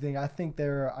Crosby thing, I think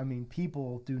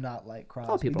people do not like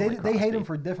Crosby. They hate him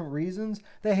for different reasons.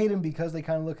 They hate him because they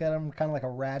kind of look at him kind of like a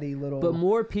ratty little. But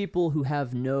more people who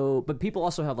have but people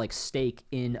also have like stake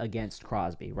in against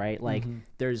Crosby, right? Like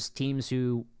there's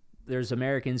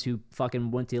Americans who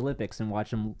fucking went to the Olympics and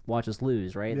watch us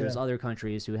lose, right? Yeah. There's other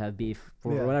countries who have beef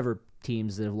for whatever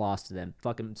teams that have lost to them.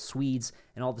 Fucking Swedes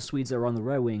and all the Swedes that were on the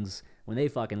Red Wings when they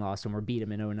fucking lost them or beat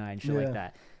them in 2009, shit like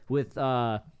that. With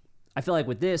I feel like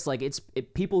with this, like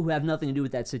people who have nothing to do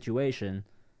with that situation,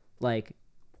 like,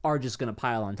 are just gonna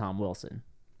pile on Tom Wilson.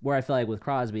 Where I feel like with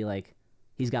Crosby, like,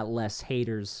 he's got less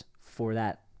haters for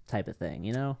that type of thing,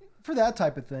 you know? For that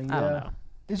type of thing, I don't know.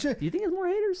 Do you think it's more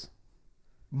haters?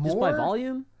 Just by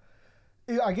volume?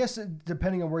 I guess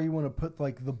depending on where you want to put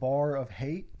like the bar of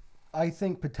hate, I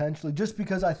think potentially just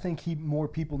because I think more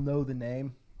people know the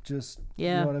name. Just you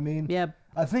know what I mean? Yeah.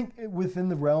 I think within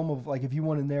the realm of like if you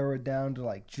want to narrow it down to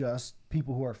like just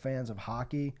people who are fans of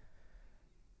hockey.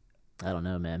 I don't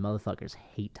know, man. Motherfuckers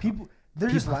hate Tom. People.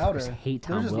 They're just louder. Hate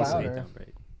Tom Wilson. Hate Tom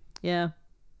Brady. Yeah.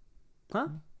 Huh?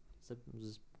 I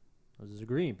was just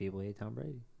agreeing. People hate Tom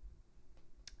Brady.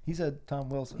 He said Tom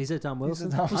Wilson. He said Tom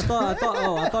Wilson. I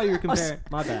thought you were comparing.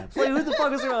 My bad. Wait, who the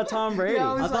fuck is about Tom Brady?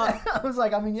 Yeah, I was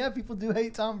like, I mean, people do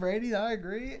hate Tom Brady. I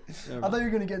agree. I thought you were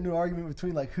gonna get into an argument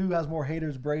between like who has more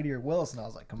haters, Brady or Wilson. I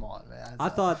was like, come on, man. I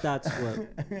thought that's what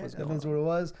was going on. That's what it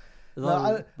was.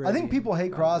 No, I think people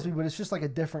hate Crosby, but it's just like a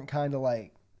different kind of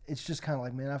like. It's just kind of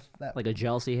like, man, like a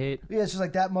jealousy hate. Yeah, it's just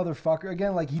like that motherfucker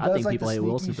again. Like he does. I think like people the hate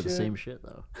Wilson shit. for the same shit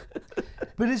though.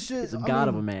 But it's just he's a god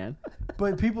of a man.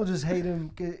 But people just hate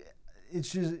him.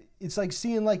 It's like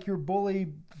seeing like your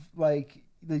bully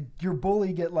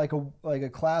get like a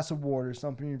class award or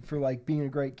something for like being a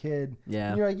great kid. Yeah.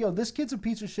 And you're like, yo, this kid's a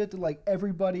piece of shit to like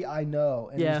everybody I know,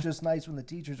 and it's just nice when the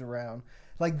teacher's around.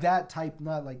 Like that type,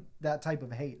 not like that type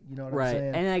of hate. You know what I'm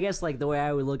saying? And I guess like the way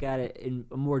I would look at it in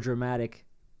a more dramatic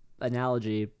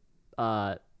analogy,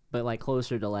 but like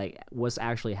closer to like what's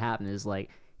actually happening is like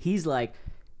he's like,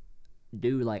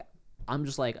 dude, like I'm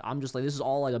just like this is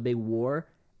all like a big war.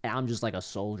 And I'm just like a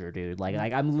soldier, dude. Like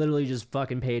I'm literally just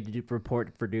fucking paid to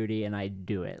report for duty, and I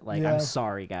do it. Like I'm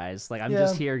sorry, guys. Like I'm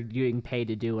just here getting paid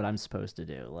to do what I'm supposed to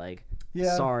do. Like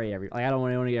sorry, like I don't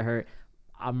want anyone to get hurt.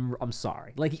 I'm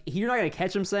sorry. Like you're not gonna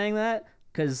catch him saying that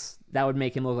because that would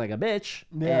make him look like a bitch,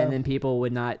 and then people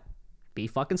would not be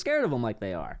fucking scared of him like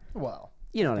they are. Well,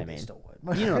 you know what I mean. Still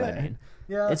would. You know what I mean.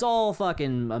 Yeah, it's all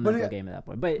fucking a mental game at that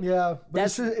point. But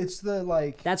it's the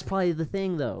like. That's probably the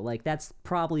thing though. Like that's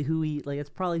probably who that's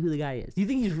probably who the guy is. Do you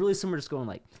think he's really somewhere just going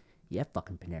like, yeah,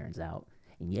 fucking Panarin's out,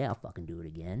 and yeah, I'll fucking do it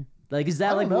again. Like is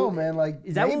that I don't know, man? Like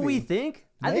is that what we think?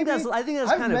 Maybe. I think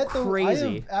that's kind of crazy.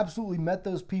 I have absolutely met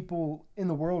those people in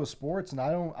the world of sports, and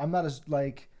I'm not as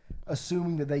like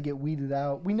assuming that they get weeded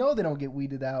out. We know they don't get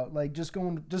weeded out. Like just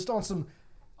on some.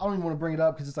 I don't even want to bring it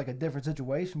up because it's like a different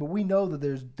situation, but we know that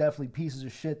there's definitely pieces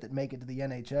of shit that make it to the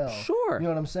NHL. Sure. You know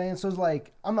what I'm saying? So it's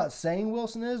like, I'm not saying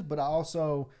Wilson is, but I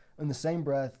also, in the same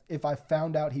breath, if I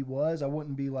found out he was, I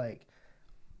wouldn't be like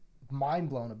mind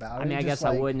blown about it. I mean, I guess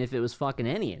like, I wouldn't if it was fucking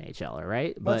any NHLer,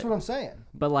 right? But that's what I'm saying.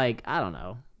 But like, I don't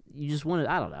know. You just want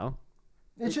to, I don't know.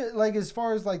 It's just like, as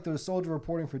far as like the soldier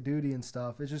reporting for duty and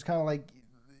stuff, it's just kind of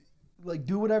like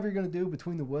do whatever you're going to do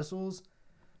between the whistles.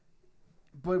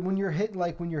 But when you're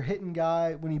hitting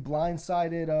guy, when he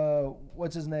blindsided,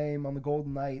 what's his name on the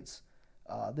Golden Knights,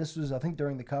 this was I think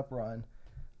during the Cup run.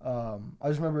 I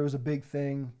just remember it was a big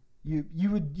thing. You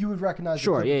would recognize.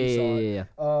 Sure, yeah.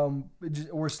 Or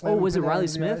was it Riley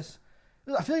Smith?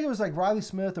 I feel like it was like Riley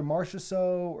Smith or Marcia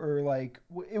So or like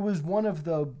it was one of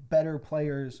the better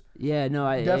players. Yeah, no,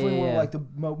 definitely one of like the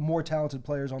more talented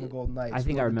players on the Golden Knights. I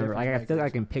think I remember. Like, I feel like I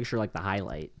can picture like the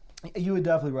highlight. You would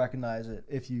definitely recognize it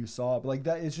if you saw it. But like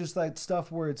that, it's just like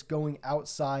stuff where it's going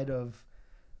outside of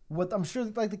what I'm sure.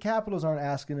 Like the Capitals aren't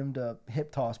asking him to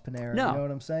hip toss Panarin. No. You know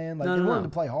what I'm saying? Like they want him to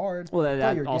play hard. Well,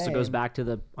 that also goes back to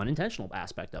the unintentional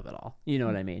aspect of it all. You know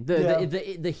what I mean?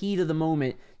 The heat of the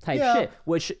moment type shit.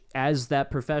 Which, as that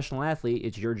professional athlete,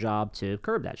 it's your job to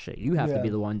curb that shit. You have to be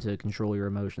the one to control your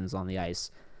emotions on the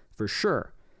ice, for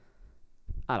sure.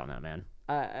 I don't know, man.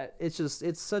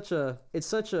 It's such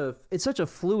a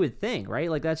fluid thing, right?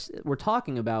 Like we're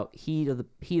talking about heat of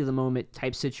the moment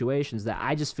type situations that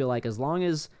I just feel like as long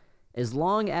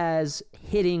as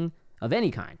hitting of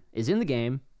any kind is in the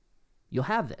game, you'll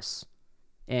have this.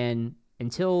 And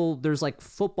until there's like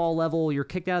football level, you're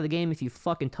kicked out of the game if you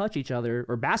fucking touch each other,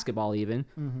 or basketball even,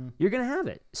 you're going to have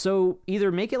it. So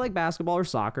either make it like basketball or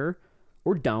soccer,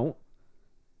 or don't.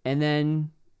 And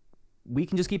then we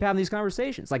can just keep having these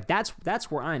conversations. Like that's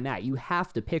where I'm at. You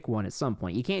have to pick one at some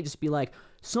point. You can't just be like,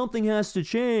 something has to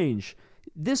change.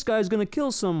 This guy's going to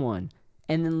kill someone.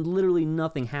 And then literally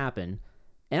nothing happened.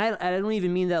 And I don't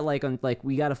even mean that like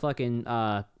we got to fucking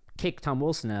kick Tom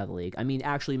Wilson out of the league. I mean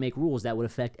actually make rules that would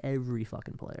affect every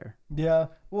fucking player. Yeah.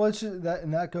 Well, it's just that,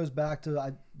 and that goes back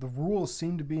to the rules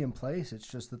seem to be in place. It's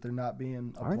just that they're not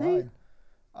being applied. Are they?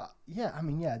 Yeah. I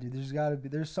mean, yeah, dude.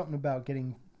 There's something about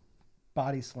getting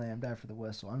body slammed after the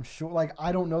whistle. I'm sure. Like,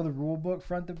 I don't know the rule book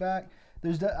front to back.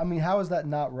 I mean, how is that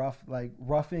not rough? Like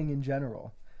roughing in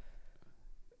general.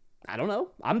 I don't know.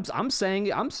 I'm saying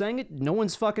it. No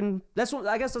one's fucking. That's what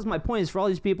I guess. That's my point. Is for all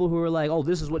these people who are like, oh,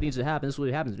 this is what needs to happen. This is what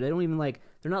happens. They don't even like.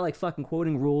 They're not like fucking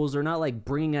quoting rules. They're not like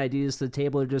bringing ideas to the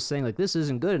table. They're just saying like this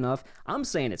isn't good enough. I'm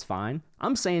saying it's fine.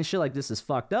 I'm saying shit like this is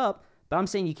fucked up. But I'm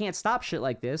saying you can't stop shit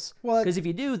like this. Because if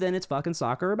you do, then it's fucking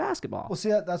soccer or basketball. Well,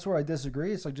 see, that's where I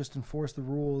disagree. It's like just enforce the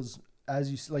rules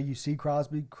as you see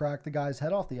Crosby crack the guy's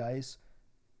head off the ice.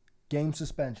 Game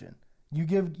suspension. You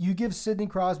give Sidney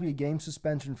Crosby a game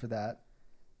suspension for that.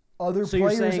 Other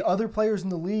players in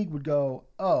the league would go,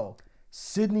 oh,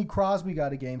 Sidney Crosby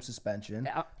got a game suspension.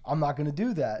 I'm not going to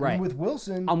do that. Right. And with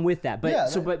Wilson, I'm with that. But yeah,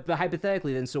 but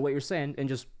hypothetically, then, so what you're saying, and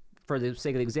just for the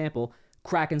sake of the example,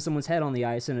 cracking someone's head on the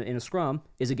ice in a scrum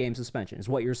is a game suspension. Is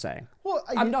what you're saying? Well,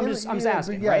 I'm just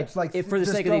asking, right? It's like if for the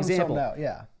sake of the example,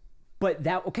 yeah. But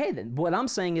then what I'm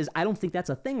saying is I don't think that's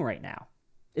a thing right now.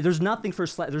 There's nothing for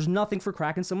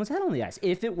cracking someone's head on the ice.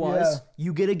 If it was,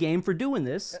 you get a game for doing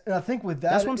this. And I think with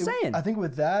that, that's what I'm saying. I think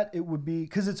with that, it would be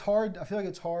because it's hard. I feel like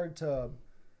it's hard to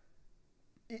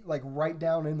like write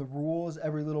down in the rules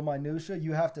every little minutia.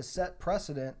 You have to set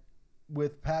precedent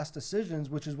with past decisions,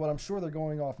 which is what I'm sure they're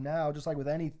going off now. Just like with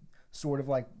any sort of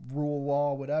like rule,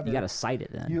 law, whatever. You got to cite it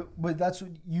then. But that's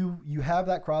what you have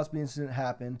that Crosby incident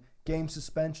happen, game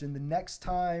suspension. The next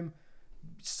time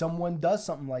someone does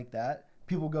something like that,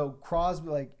 people go, Crosby,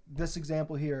 like this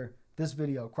example here, this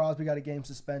video, Crosby got a game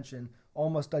suspension,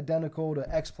 almost identical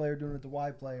to X player doing it to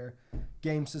Y player,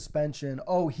 game suspension.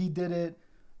 Oh, he did it.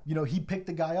 You know, he picked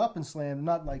the guy up and slammed him,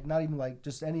 not even like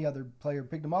just any other player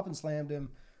picked him up and slammed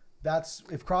him. That's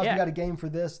if Crosby got a game for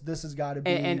this has got to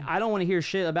be. And I don't want to hear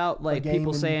shit about like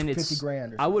people saying it's 50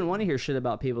 grand. I wouldn't want to hear shit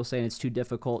about people saying it's too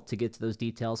difficult to get to those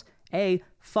details. A,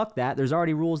 fuck that. There's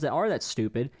already rules that are that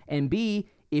stupid. And B,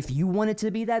 if you want it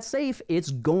to be that safe, it's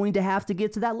going to have to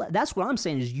get to that. That's what I'm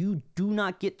saying is you do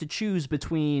not get to choose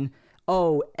between,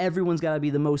 oh, everyone's got to be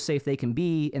the most safe they can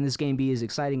be, and this game be as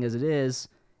exciting as it is,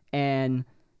 and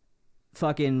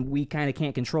fucking we kind of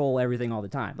can't control everything all the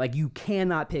time. Like, you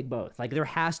cannot pick both. Like, there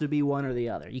has to be one or the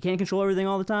other. You can't control everything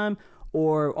all the time,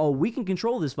 or, oh, we can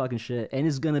control this fucking shit, and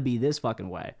it's going to be this fucking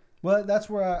way. Well, that's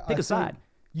where pick a side.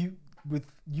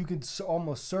 You could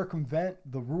almost circumvent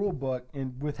the rule book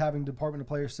and with having Department of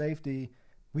Player Safety.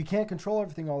 We can't control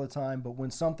everything all the time, but when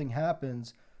something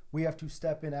happens, we have to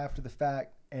step in after the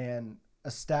fact and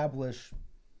establish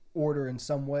order in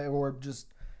some way, or just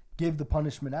give the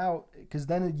punishment out, because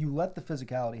then you let the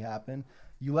physicality happen,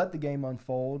 you let the game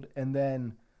unfold, and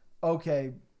then,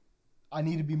 okay, I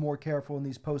need to be more careful in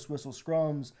these post-whistle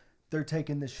scrums. They're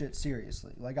taking this shit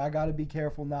seriously. Like, I got to be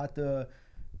careful not to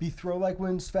be like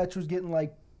when Svetch was getting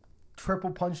like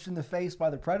triple punched in the face by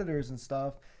the Predators and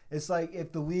stuff. It's like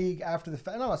if the league after the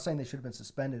fact, I'm not saying they should have been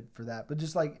suspended for that, but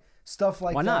just like stuff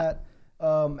like that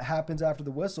happens after the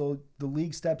whistle, the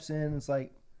league steps in and it's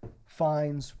like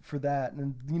fines for that.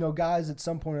 And, you know, guys at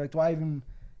some point are like, do I even,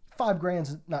 $5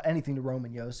 grand's not anything to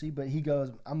Roman Yossi, but he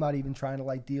goes, I'm not even trying to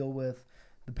like deal with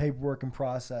the paperwork and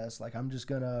process. Like, I'm just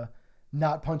going to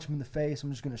not punch him in the face.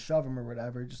 I'm just going to shove him or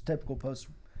whatever. Just typical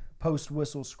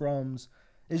post-whistle scrums.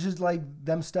 It's just like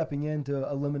them stepping in to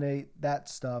eliminate that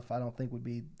stuff. I don't think would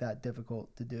be that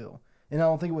difficult to do. And I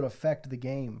don't think it would affect the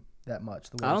game that much.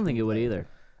 I don't think it would either.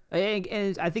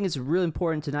 And I think it's really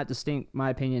important to not distinct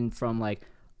my opinion from like,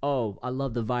 oh, I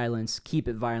love the violence, keep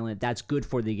it violent, that's good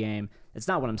for the game. It's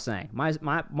not what I'm saying.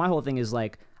 My whole thing is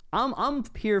like, I'm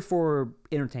here for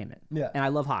entertainment. Yeah. And I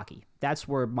love hockey. That's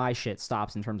where my shit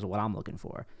stops in terms of what I'm looking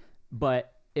for.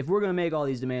 But if we're going to make all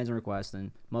these demands and requests,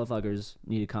 then motherfuckers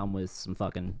need to come with some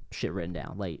fucking shit written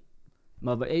down. Like,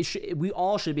 we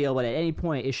all should be able to, at any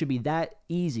point, it should be that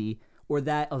easy or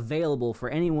that available for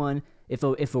anyone if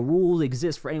a rule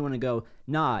exists for anyone to go,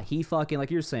 nah, he fucking,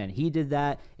 like you're saying, he did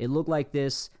that, it looked like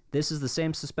this is the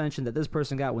same suspension that this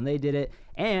person got when they did it,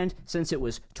 and since it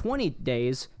was 20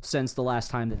 days since the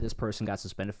last time that this person got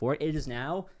suspended for it, it is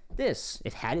now this.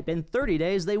 If had it been 30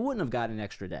 days, they wouldn't have gotten an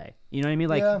extra day. You know what I mean?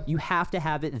 Like, you have to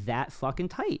have it that fucking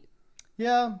tight.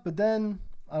 Yeah, but then,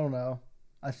 I don't know.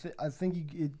 I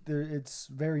think it's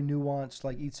very nuanced,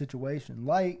 like each situation.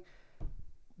 Like,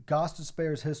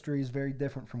 Gostisbehere's history is very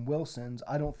different from Wilson's.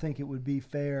 I don't think it would be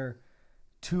fair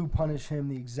to punish him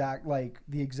the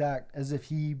exact as if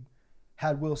he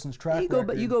had Wilson's track record.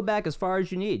 But you go back as far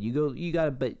as you need.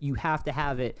 But you have to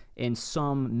have it in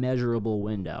some measurable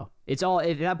window. It's all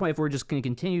at that point. If we're just going to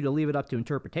continue to leave it up to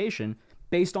interpretation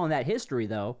based on that history,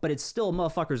 though, but it's still a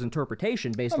motherfucker's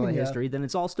interpretation based on that history, then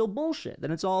it's all still bullshit. Then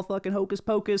it's all fucking hocus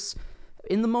pocus.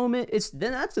 In the moment,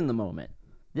 then that's in the moment.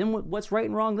 Then what's right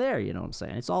and wrong there? You know what I'm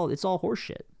saying? It's all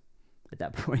horseshit at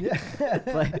that point.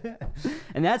 Yeah.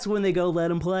 And that's when they go let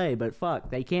them play. But fuck,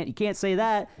 you can't say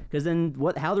that because then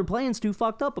how they're playing's too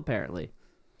fucked up apparently.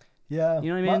 Yeah.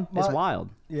 You know what I mean? It's wild.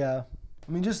 Yeah.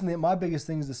 I mean, just my biggest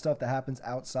thing is the stuff that happens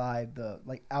outside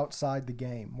the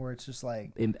game, where it's just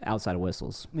like outside of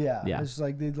whistles. Yeah. It's just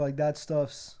like that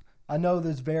stuff's. I know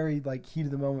there's very like heat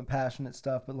of the moment, passionate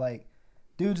stuff, but like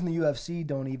dudes in the UFC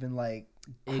don't even like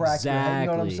crack their head.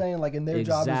 You know what I'm saying? Like, and their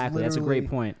job is literally. That's a great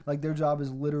point. Like their job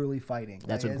is literally fighting.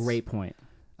 That's a great point.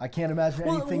 I can't imagine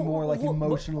anything more like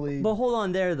emotionally. But hold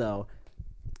on there though.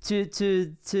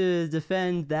 To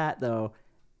defend that though.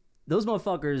 Those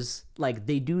motherfuckers, like,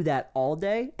 they do that all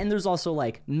day, and there's also,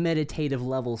 like, meditative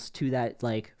levels to that,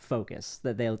 like, focus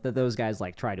that those guys,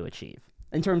 like, try to achieve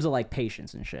in terms of, like,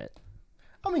 patience and shit.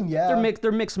 I mean, yeah.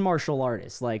 They're mixed martial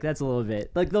artists. Like, that's a little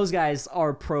bit... Like, those guys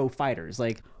are pro fighters.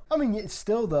 Like... I mean, it's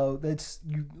still, though,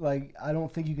 I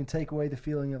don't think you can take away the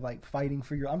feeling of, like, fighting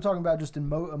for your... I'm talking about just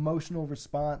emotional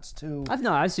response to...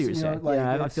 I see what you're saying. Like,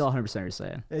 yeah, I feel 100% what you're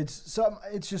saying. It's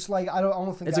just, like, I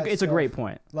don't think it's a great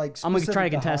point. Like, I'm going to try to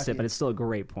contest it, but it's still a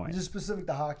great point. Just specific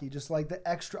to hockey. Just, like, the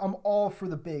extra... I'm all for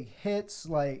the big hits.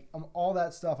 Like, all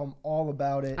that stuff. I'm all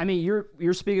about it. I mean,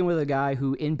 you're speaking with a guy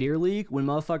who, in beer league, when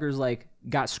motherfuckers, like,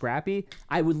 got scrappy,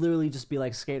 I would literally just be,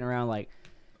 like, skating around, like...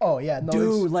 Oh, yeah. No,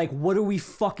 dude, like, what are we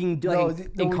fucking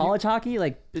doing? In college hockey,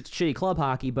 like, it's shitty club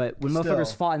hockey, but when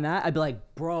motherfuckers fought in that, I'd be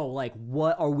like, bro, like,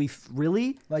 what are we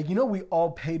really? Like, we all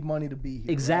paid money to be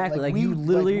here. Exactly. Right? Like, you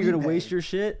literally are going to waste your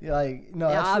shit? Like, no.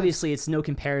 Yeah, obviously, it's no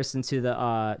comparison to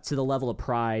the level of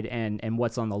pride and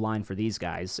what's on the line for these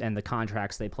guys and the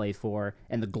contracts they play for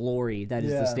and the glory that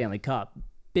is the Stanley Cup.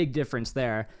 Big difference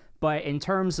there. But in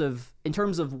terms of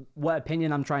what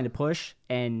opinion I'm trying to push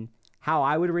and how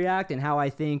I would react and how I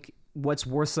think what's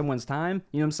worth someone's time,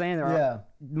 you know what I'm saying?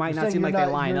 Might not seem like they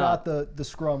line up. You're not the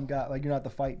scrum guy, like you're not the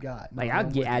fight guy. Like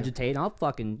I'd get agitated, I'll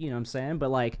fucking, you know what I'm saying?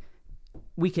 But like,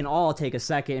 we can all take a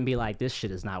second and be like, this shit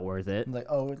is not worth it. Like,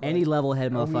 any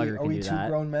level-headed motherfucker can do that. Are we two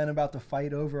grown men about to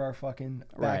fight over our fucking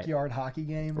backyard hockey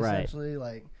game, essentially?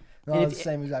 Like, no, it's the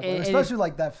same exact. Especially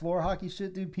like that floor hockey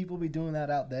shit, dude. People be doing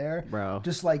that out there, bro.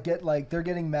 Just like they're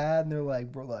getting mad and they're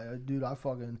like, bro, like, dude, I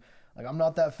fucking. Like, I'm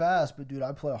not that fast, but, dude,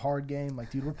 I play a hard game.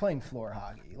 Like, dude, we're playing floor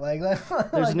hockey. Like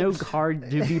there's no hard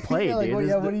to be played, yeah, like,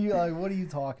 dude. what are you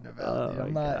talking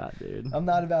about, dude? I'm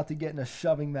not about to get in a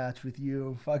shoving match with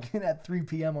you fucking at 3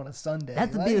 p.m. on a Sunday.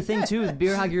 That's the big thing, too, with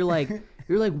beer hockey. You're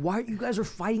like, why you guys are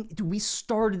fighting? Dude, we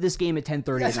started this game at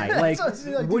 10:30 at night.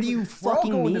 Like, what do you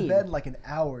fucking mean? We're all going to bed in like an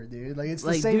hour, dude. Like, it's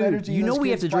the same dude, energy. You know we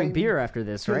have to drink beer after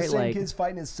this, right? Like, kids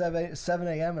fighting at 7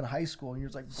 a.m. in high school, and you're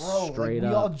just like, bro, we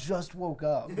all just woke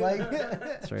up. Like,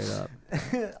 straight up.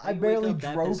 I barely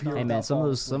drove here. Hey man, some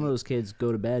of those kids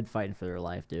go to bed fighting for their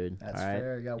life, dude. That's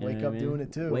fair. You gotta wake up doing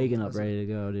it too. Waking up ready to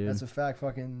go, dude. That's a fact.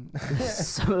 Fucking.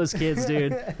 Some of those kids,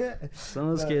 dude. Some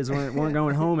of those kids weren't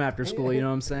going home after school. You know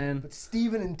what I'm saying? But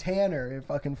Steven and Tanner are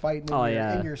fucking fighting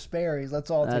in your Sperry's.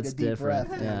 Let's all take a deep breath.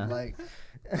 Yeah. Like.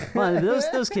 Well,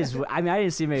 those kids. I mean, I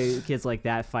didn't see many kids like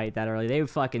that fight that early. They would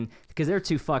fucking because they're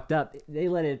too fucked up. They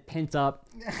let it pent up,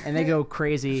 and they go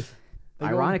crazy.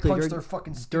 Ironically,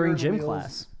 during gym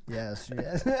class. Yes.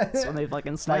 That's when they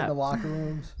fucking snap. Fight in the locker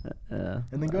rooms. And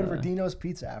then go to Verdino's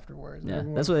Pizza afterwards. Yeah,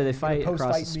 that's why they fight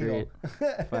across the street.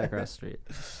 Fight across the street.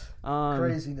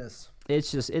 Craziness.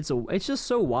 It's just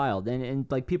so wild, and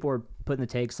like people are putting the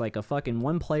takes like a fucking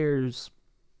one player's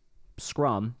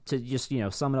scrum to just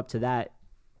sum it up to that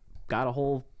got a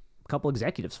whole couple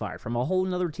executives fired from a whole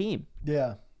another team.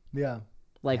 Yeah.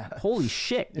 Holy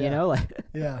shit,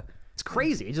 yeah. It's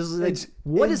crazy. It's just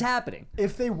what is happening?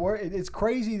 If they were, it's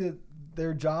crazy that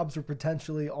their jobs were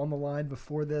potentially on the line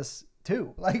before this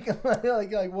too. Like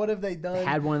what have they done?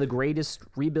 Had one of the greatest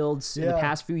rebuilds in the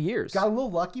past few years. Got a little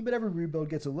lucky, but every rebuild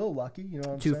gets a little lucky. You know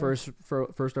what I'm Two saying?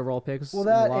 first overall picks. Well, in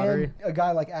the that lottery. and a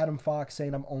guy like Adam Fox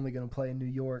saying I'm only going to play in New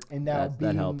York, and now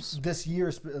That helps. this year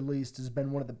at least has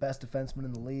been one of the best defensemen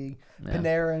in the league. Yeah.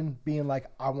 Panarin being like,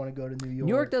 I want to go to New York.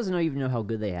 New York doesn't even know how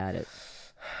good they had it.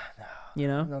 You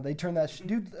know, No, they turned that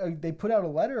dude. They put out a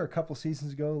letter a couple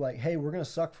seasons ago, like, "Hey, we're gonna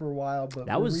suck for a while, but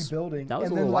we're rebuilding." That was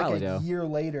and a then little like while a ago. year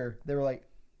later, they were like,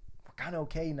 "We're kind of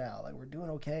okay now. Like we're doing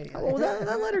okay." well,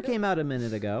 that letter came out a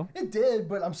minute ago. It did,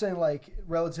 but I'm saying like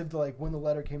relative to like when the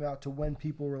letter came out to when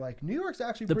people were like, New York's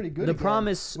actually pretty good. The again,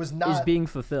 promise was not is being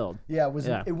fulfilled. Yeah,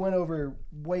 Yeah. It went over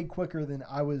way quicker than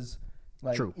I was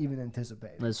like True. even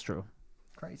anticipating. That's true.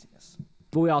 Craziness.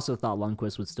 But we also thought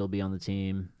Lundqvist would still be on the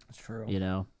team. It's true. You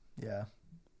know, Yeah.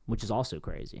 which is also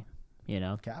crazy. You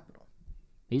know, Capital.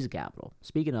 he's a Capital.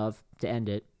 Speaking of, to end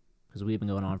it, because we've been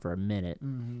going on for a minute.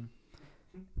 Mm-hmm.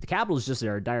 The Capitals just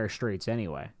are dire straits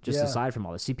anyway. Just Yeah. aside from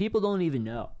all this, see, people don't even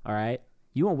know. All right,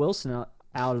 you want Wilson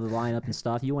out of the lineup and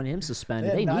stuff. You want him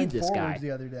suspended. They had 9 need this forwards guy.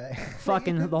 the other day.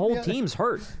 Fucking the whole Yeah. team's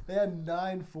hurt. They had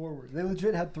 9 forwards. They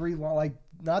legit had 3 like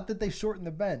not that they shortened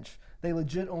the bench. They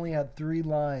legit only had 3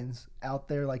 lines out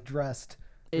there like dressed,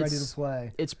 ready to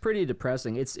play. It's pretty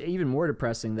depressing. It's even more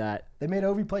depressing that They made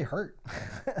Ovi play hurt.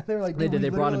 They were like, they "Dude, did. we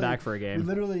They brought him literally- back for a game. We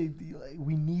literally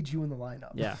we need you in the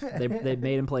lineup. Yeah, they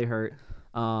made him play hurt,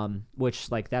 which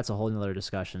like that's a whole nother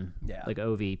discussion. Yeah. Like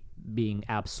Ovi being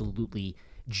absolutely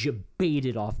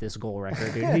jebaited off this goal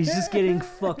record, dude. He's just getting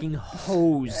fucking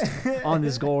hosed on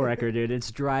this goal record, dude. It's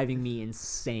driving me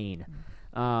insane.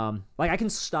 Like I can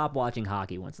stop watching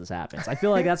hockey once this happens. I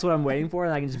feel like that's what I'm waiting for,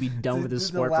 and I can just be done with this The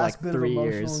sport for like last bit of 3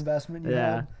 emotional years. investment you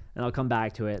Yeah. had. And I'll come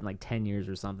back to it in like 10 years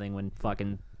or something when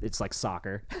fucking it's like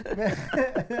soccer.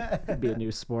 It'd be a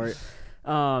new sport.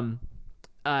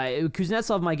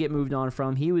 Kuznetsov might get moved on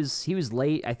from. He was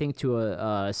late, I think, to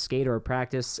a skate or a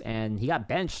practice, and he got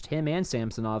benched. Him and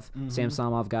Samsonov.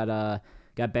 Samsonov got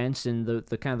benched, and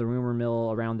the kind of the rumor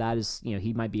mill around that is, you know,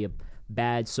 he might be a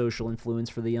bad social influence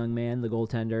for the young man, the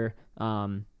goaltender.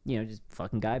 You know, just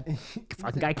fucking guy can't get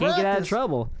out of Practice.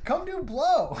 trouble. Come do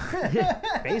blow.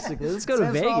 Basically, let's go to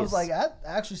Samsonov Vegas. was like, that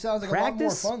actually sounds like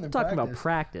Practice? a lot more fun than Talking practice. about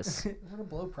practice. We're gonna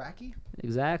blow pracky.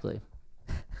 Exactly.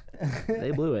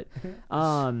 They blew it.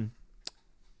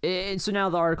 And so now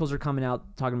the articles are coming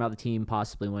out talking about the team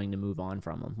possibly wanting to move on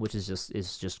from him, which is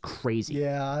just crazy.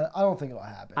 Yeah, I don't think it'll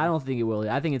happen. I don't think it will.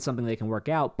 I think it's something they can work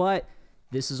out, but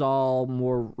this is all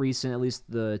more recent. At least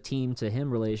the team to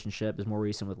him relationship is more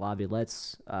recent with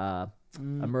Laviolette's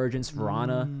emergence.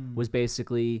 Verona was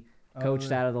basically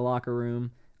coached out of the locker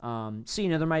room. So you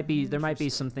know there might be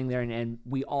something there, and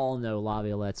we all know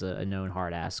Laviolette's a known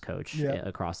hard ass coach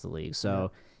across the league.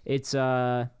 So it's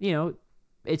you know.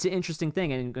 It's an interesting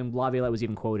thing, and Laviolette was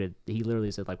even quoted. He literally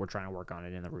said, like, we're trying to work on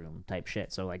it in the room type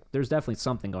shit. So, like, there's definitely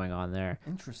something going on there.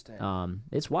 Interesting.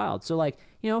 It's wild. So, like,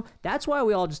 you know, that's why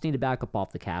we all just need to back up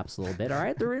off the Caps a little bit, all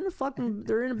right? They're in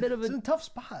a bit of It's in a tough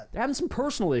spot. they're having some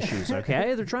personal issues,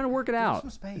 okay? They're trying to work it out. Some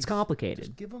space. It's complicated.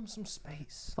 Just give them some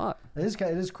space. Fuck. It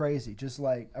is crazy. Just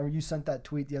like, I mean, you sent that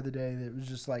tweet the other day that was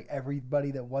just like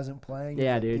everybody that wasn't playing.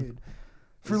 Yeah, like, dude.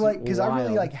 For It's like, because I really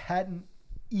wild. like hadn't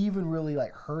even really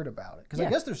like heard about it. Because I Yeah.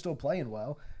 guess they're still playing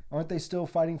well. Aren't they still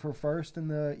fighting for first in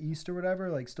the East or whatever?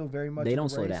 Like still very much. They in don't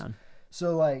the slow race? down.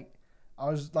 So like,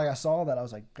 I saw that. I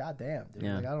was like, God damn, dude.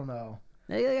 Yeah. Like, I don't know.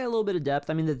 They got a little bit of depth.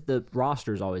 I mean, the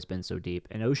roster's always been so deep.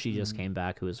 And Oshie just came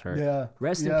back, who was hurt. Yeah.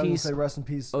 Rest Yeah, I in was peace, gonna say rest in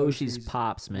peace. Oshie's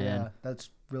pops, man. Yeah, that's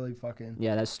really fucking.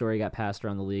 Yeah, that story got passed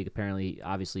around the league. Apparently,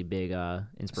 obviously, big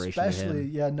inspiration to Especially,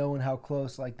 him. yeah, knowing how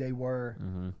close like they were.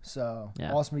 Mm-hmm. So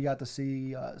Yeah. awesome, we got to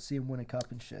see him win a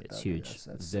cup and shit. It's though. huge.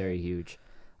 That's Very huge.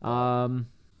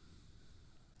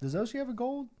 Does Oshie have a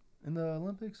gold in the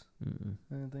Olympics? Mm-mm.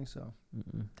 I didn't think so.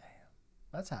 Mm-mm.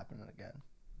 That's happening again.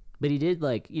 But he did,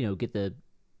 like, you know, get the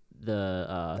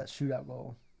That shootout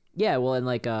goal, yeah, well, and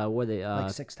like what they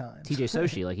like 6 times. TJ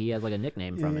Sochi, like he had like a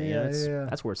nickname from it. You know, Yeah.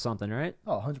 that's worth something, right?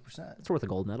 Oh, 100%. It's worth a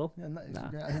gold medal. Yeah, Nah.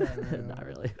 yeah. Not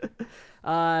really.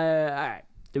 All right,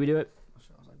 did we do it? I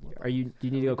was like, what the- Do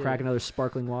you need to go crack another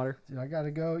sparkling water? Dude, I gotta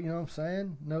go. You know what I'm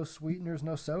saying? No sweeteners,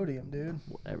 no sodium, dude.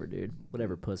 Whatever, dude.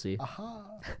 Whatever, pussy. Aha,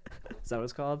 Is that what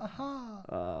it's called? aha,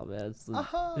 Oh man, it's the,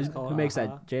 aha. who makes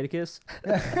that? Jadakiss?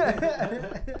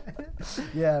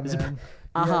 Yeah, man.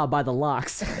 Aha, by the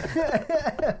locks.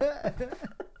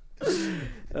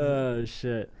 Oh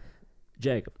shit,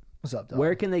 Jacob. What's up, dog?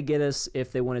 Where can they get us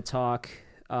if they want to talk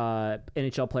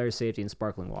NHL player safety and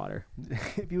sparkling water?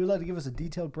 If you would like to give us a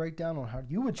detailed breakdown on how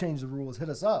you would change the rules, hit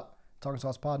us up. Talking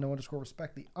Sauce Pod, no underscore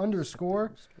respect the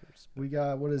underscore. We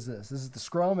got, what is this? This is the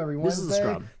Scrum every Wednesday. This is the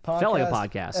Scrum. Felt like a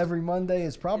podcast. Every Monday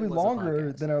is probably It was a longer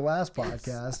podcast. than our last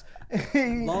podcast.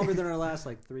 Longer than our last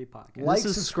 3 podcasts. Like,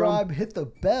 This is subscribe, Scrum. hit the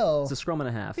bell. It's a scrum and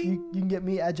a half. You can get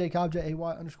me at JCobb,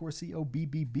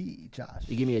 JAY_COBBB. Josh.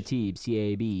 You give me a T,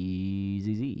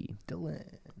 CABZZ. Dylan.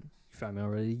 You found me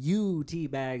already. You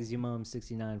T-Bags, your mom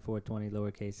 69 420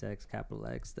 lowercase x capital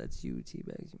X. That's you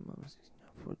T-Bags, your mom 69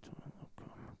 420.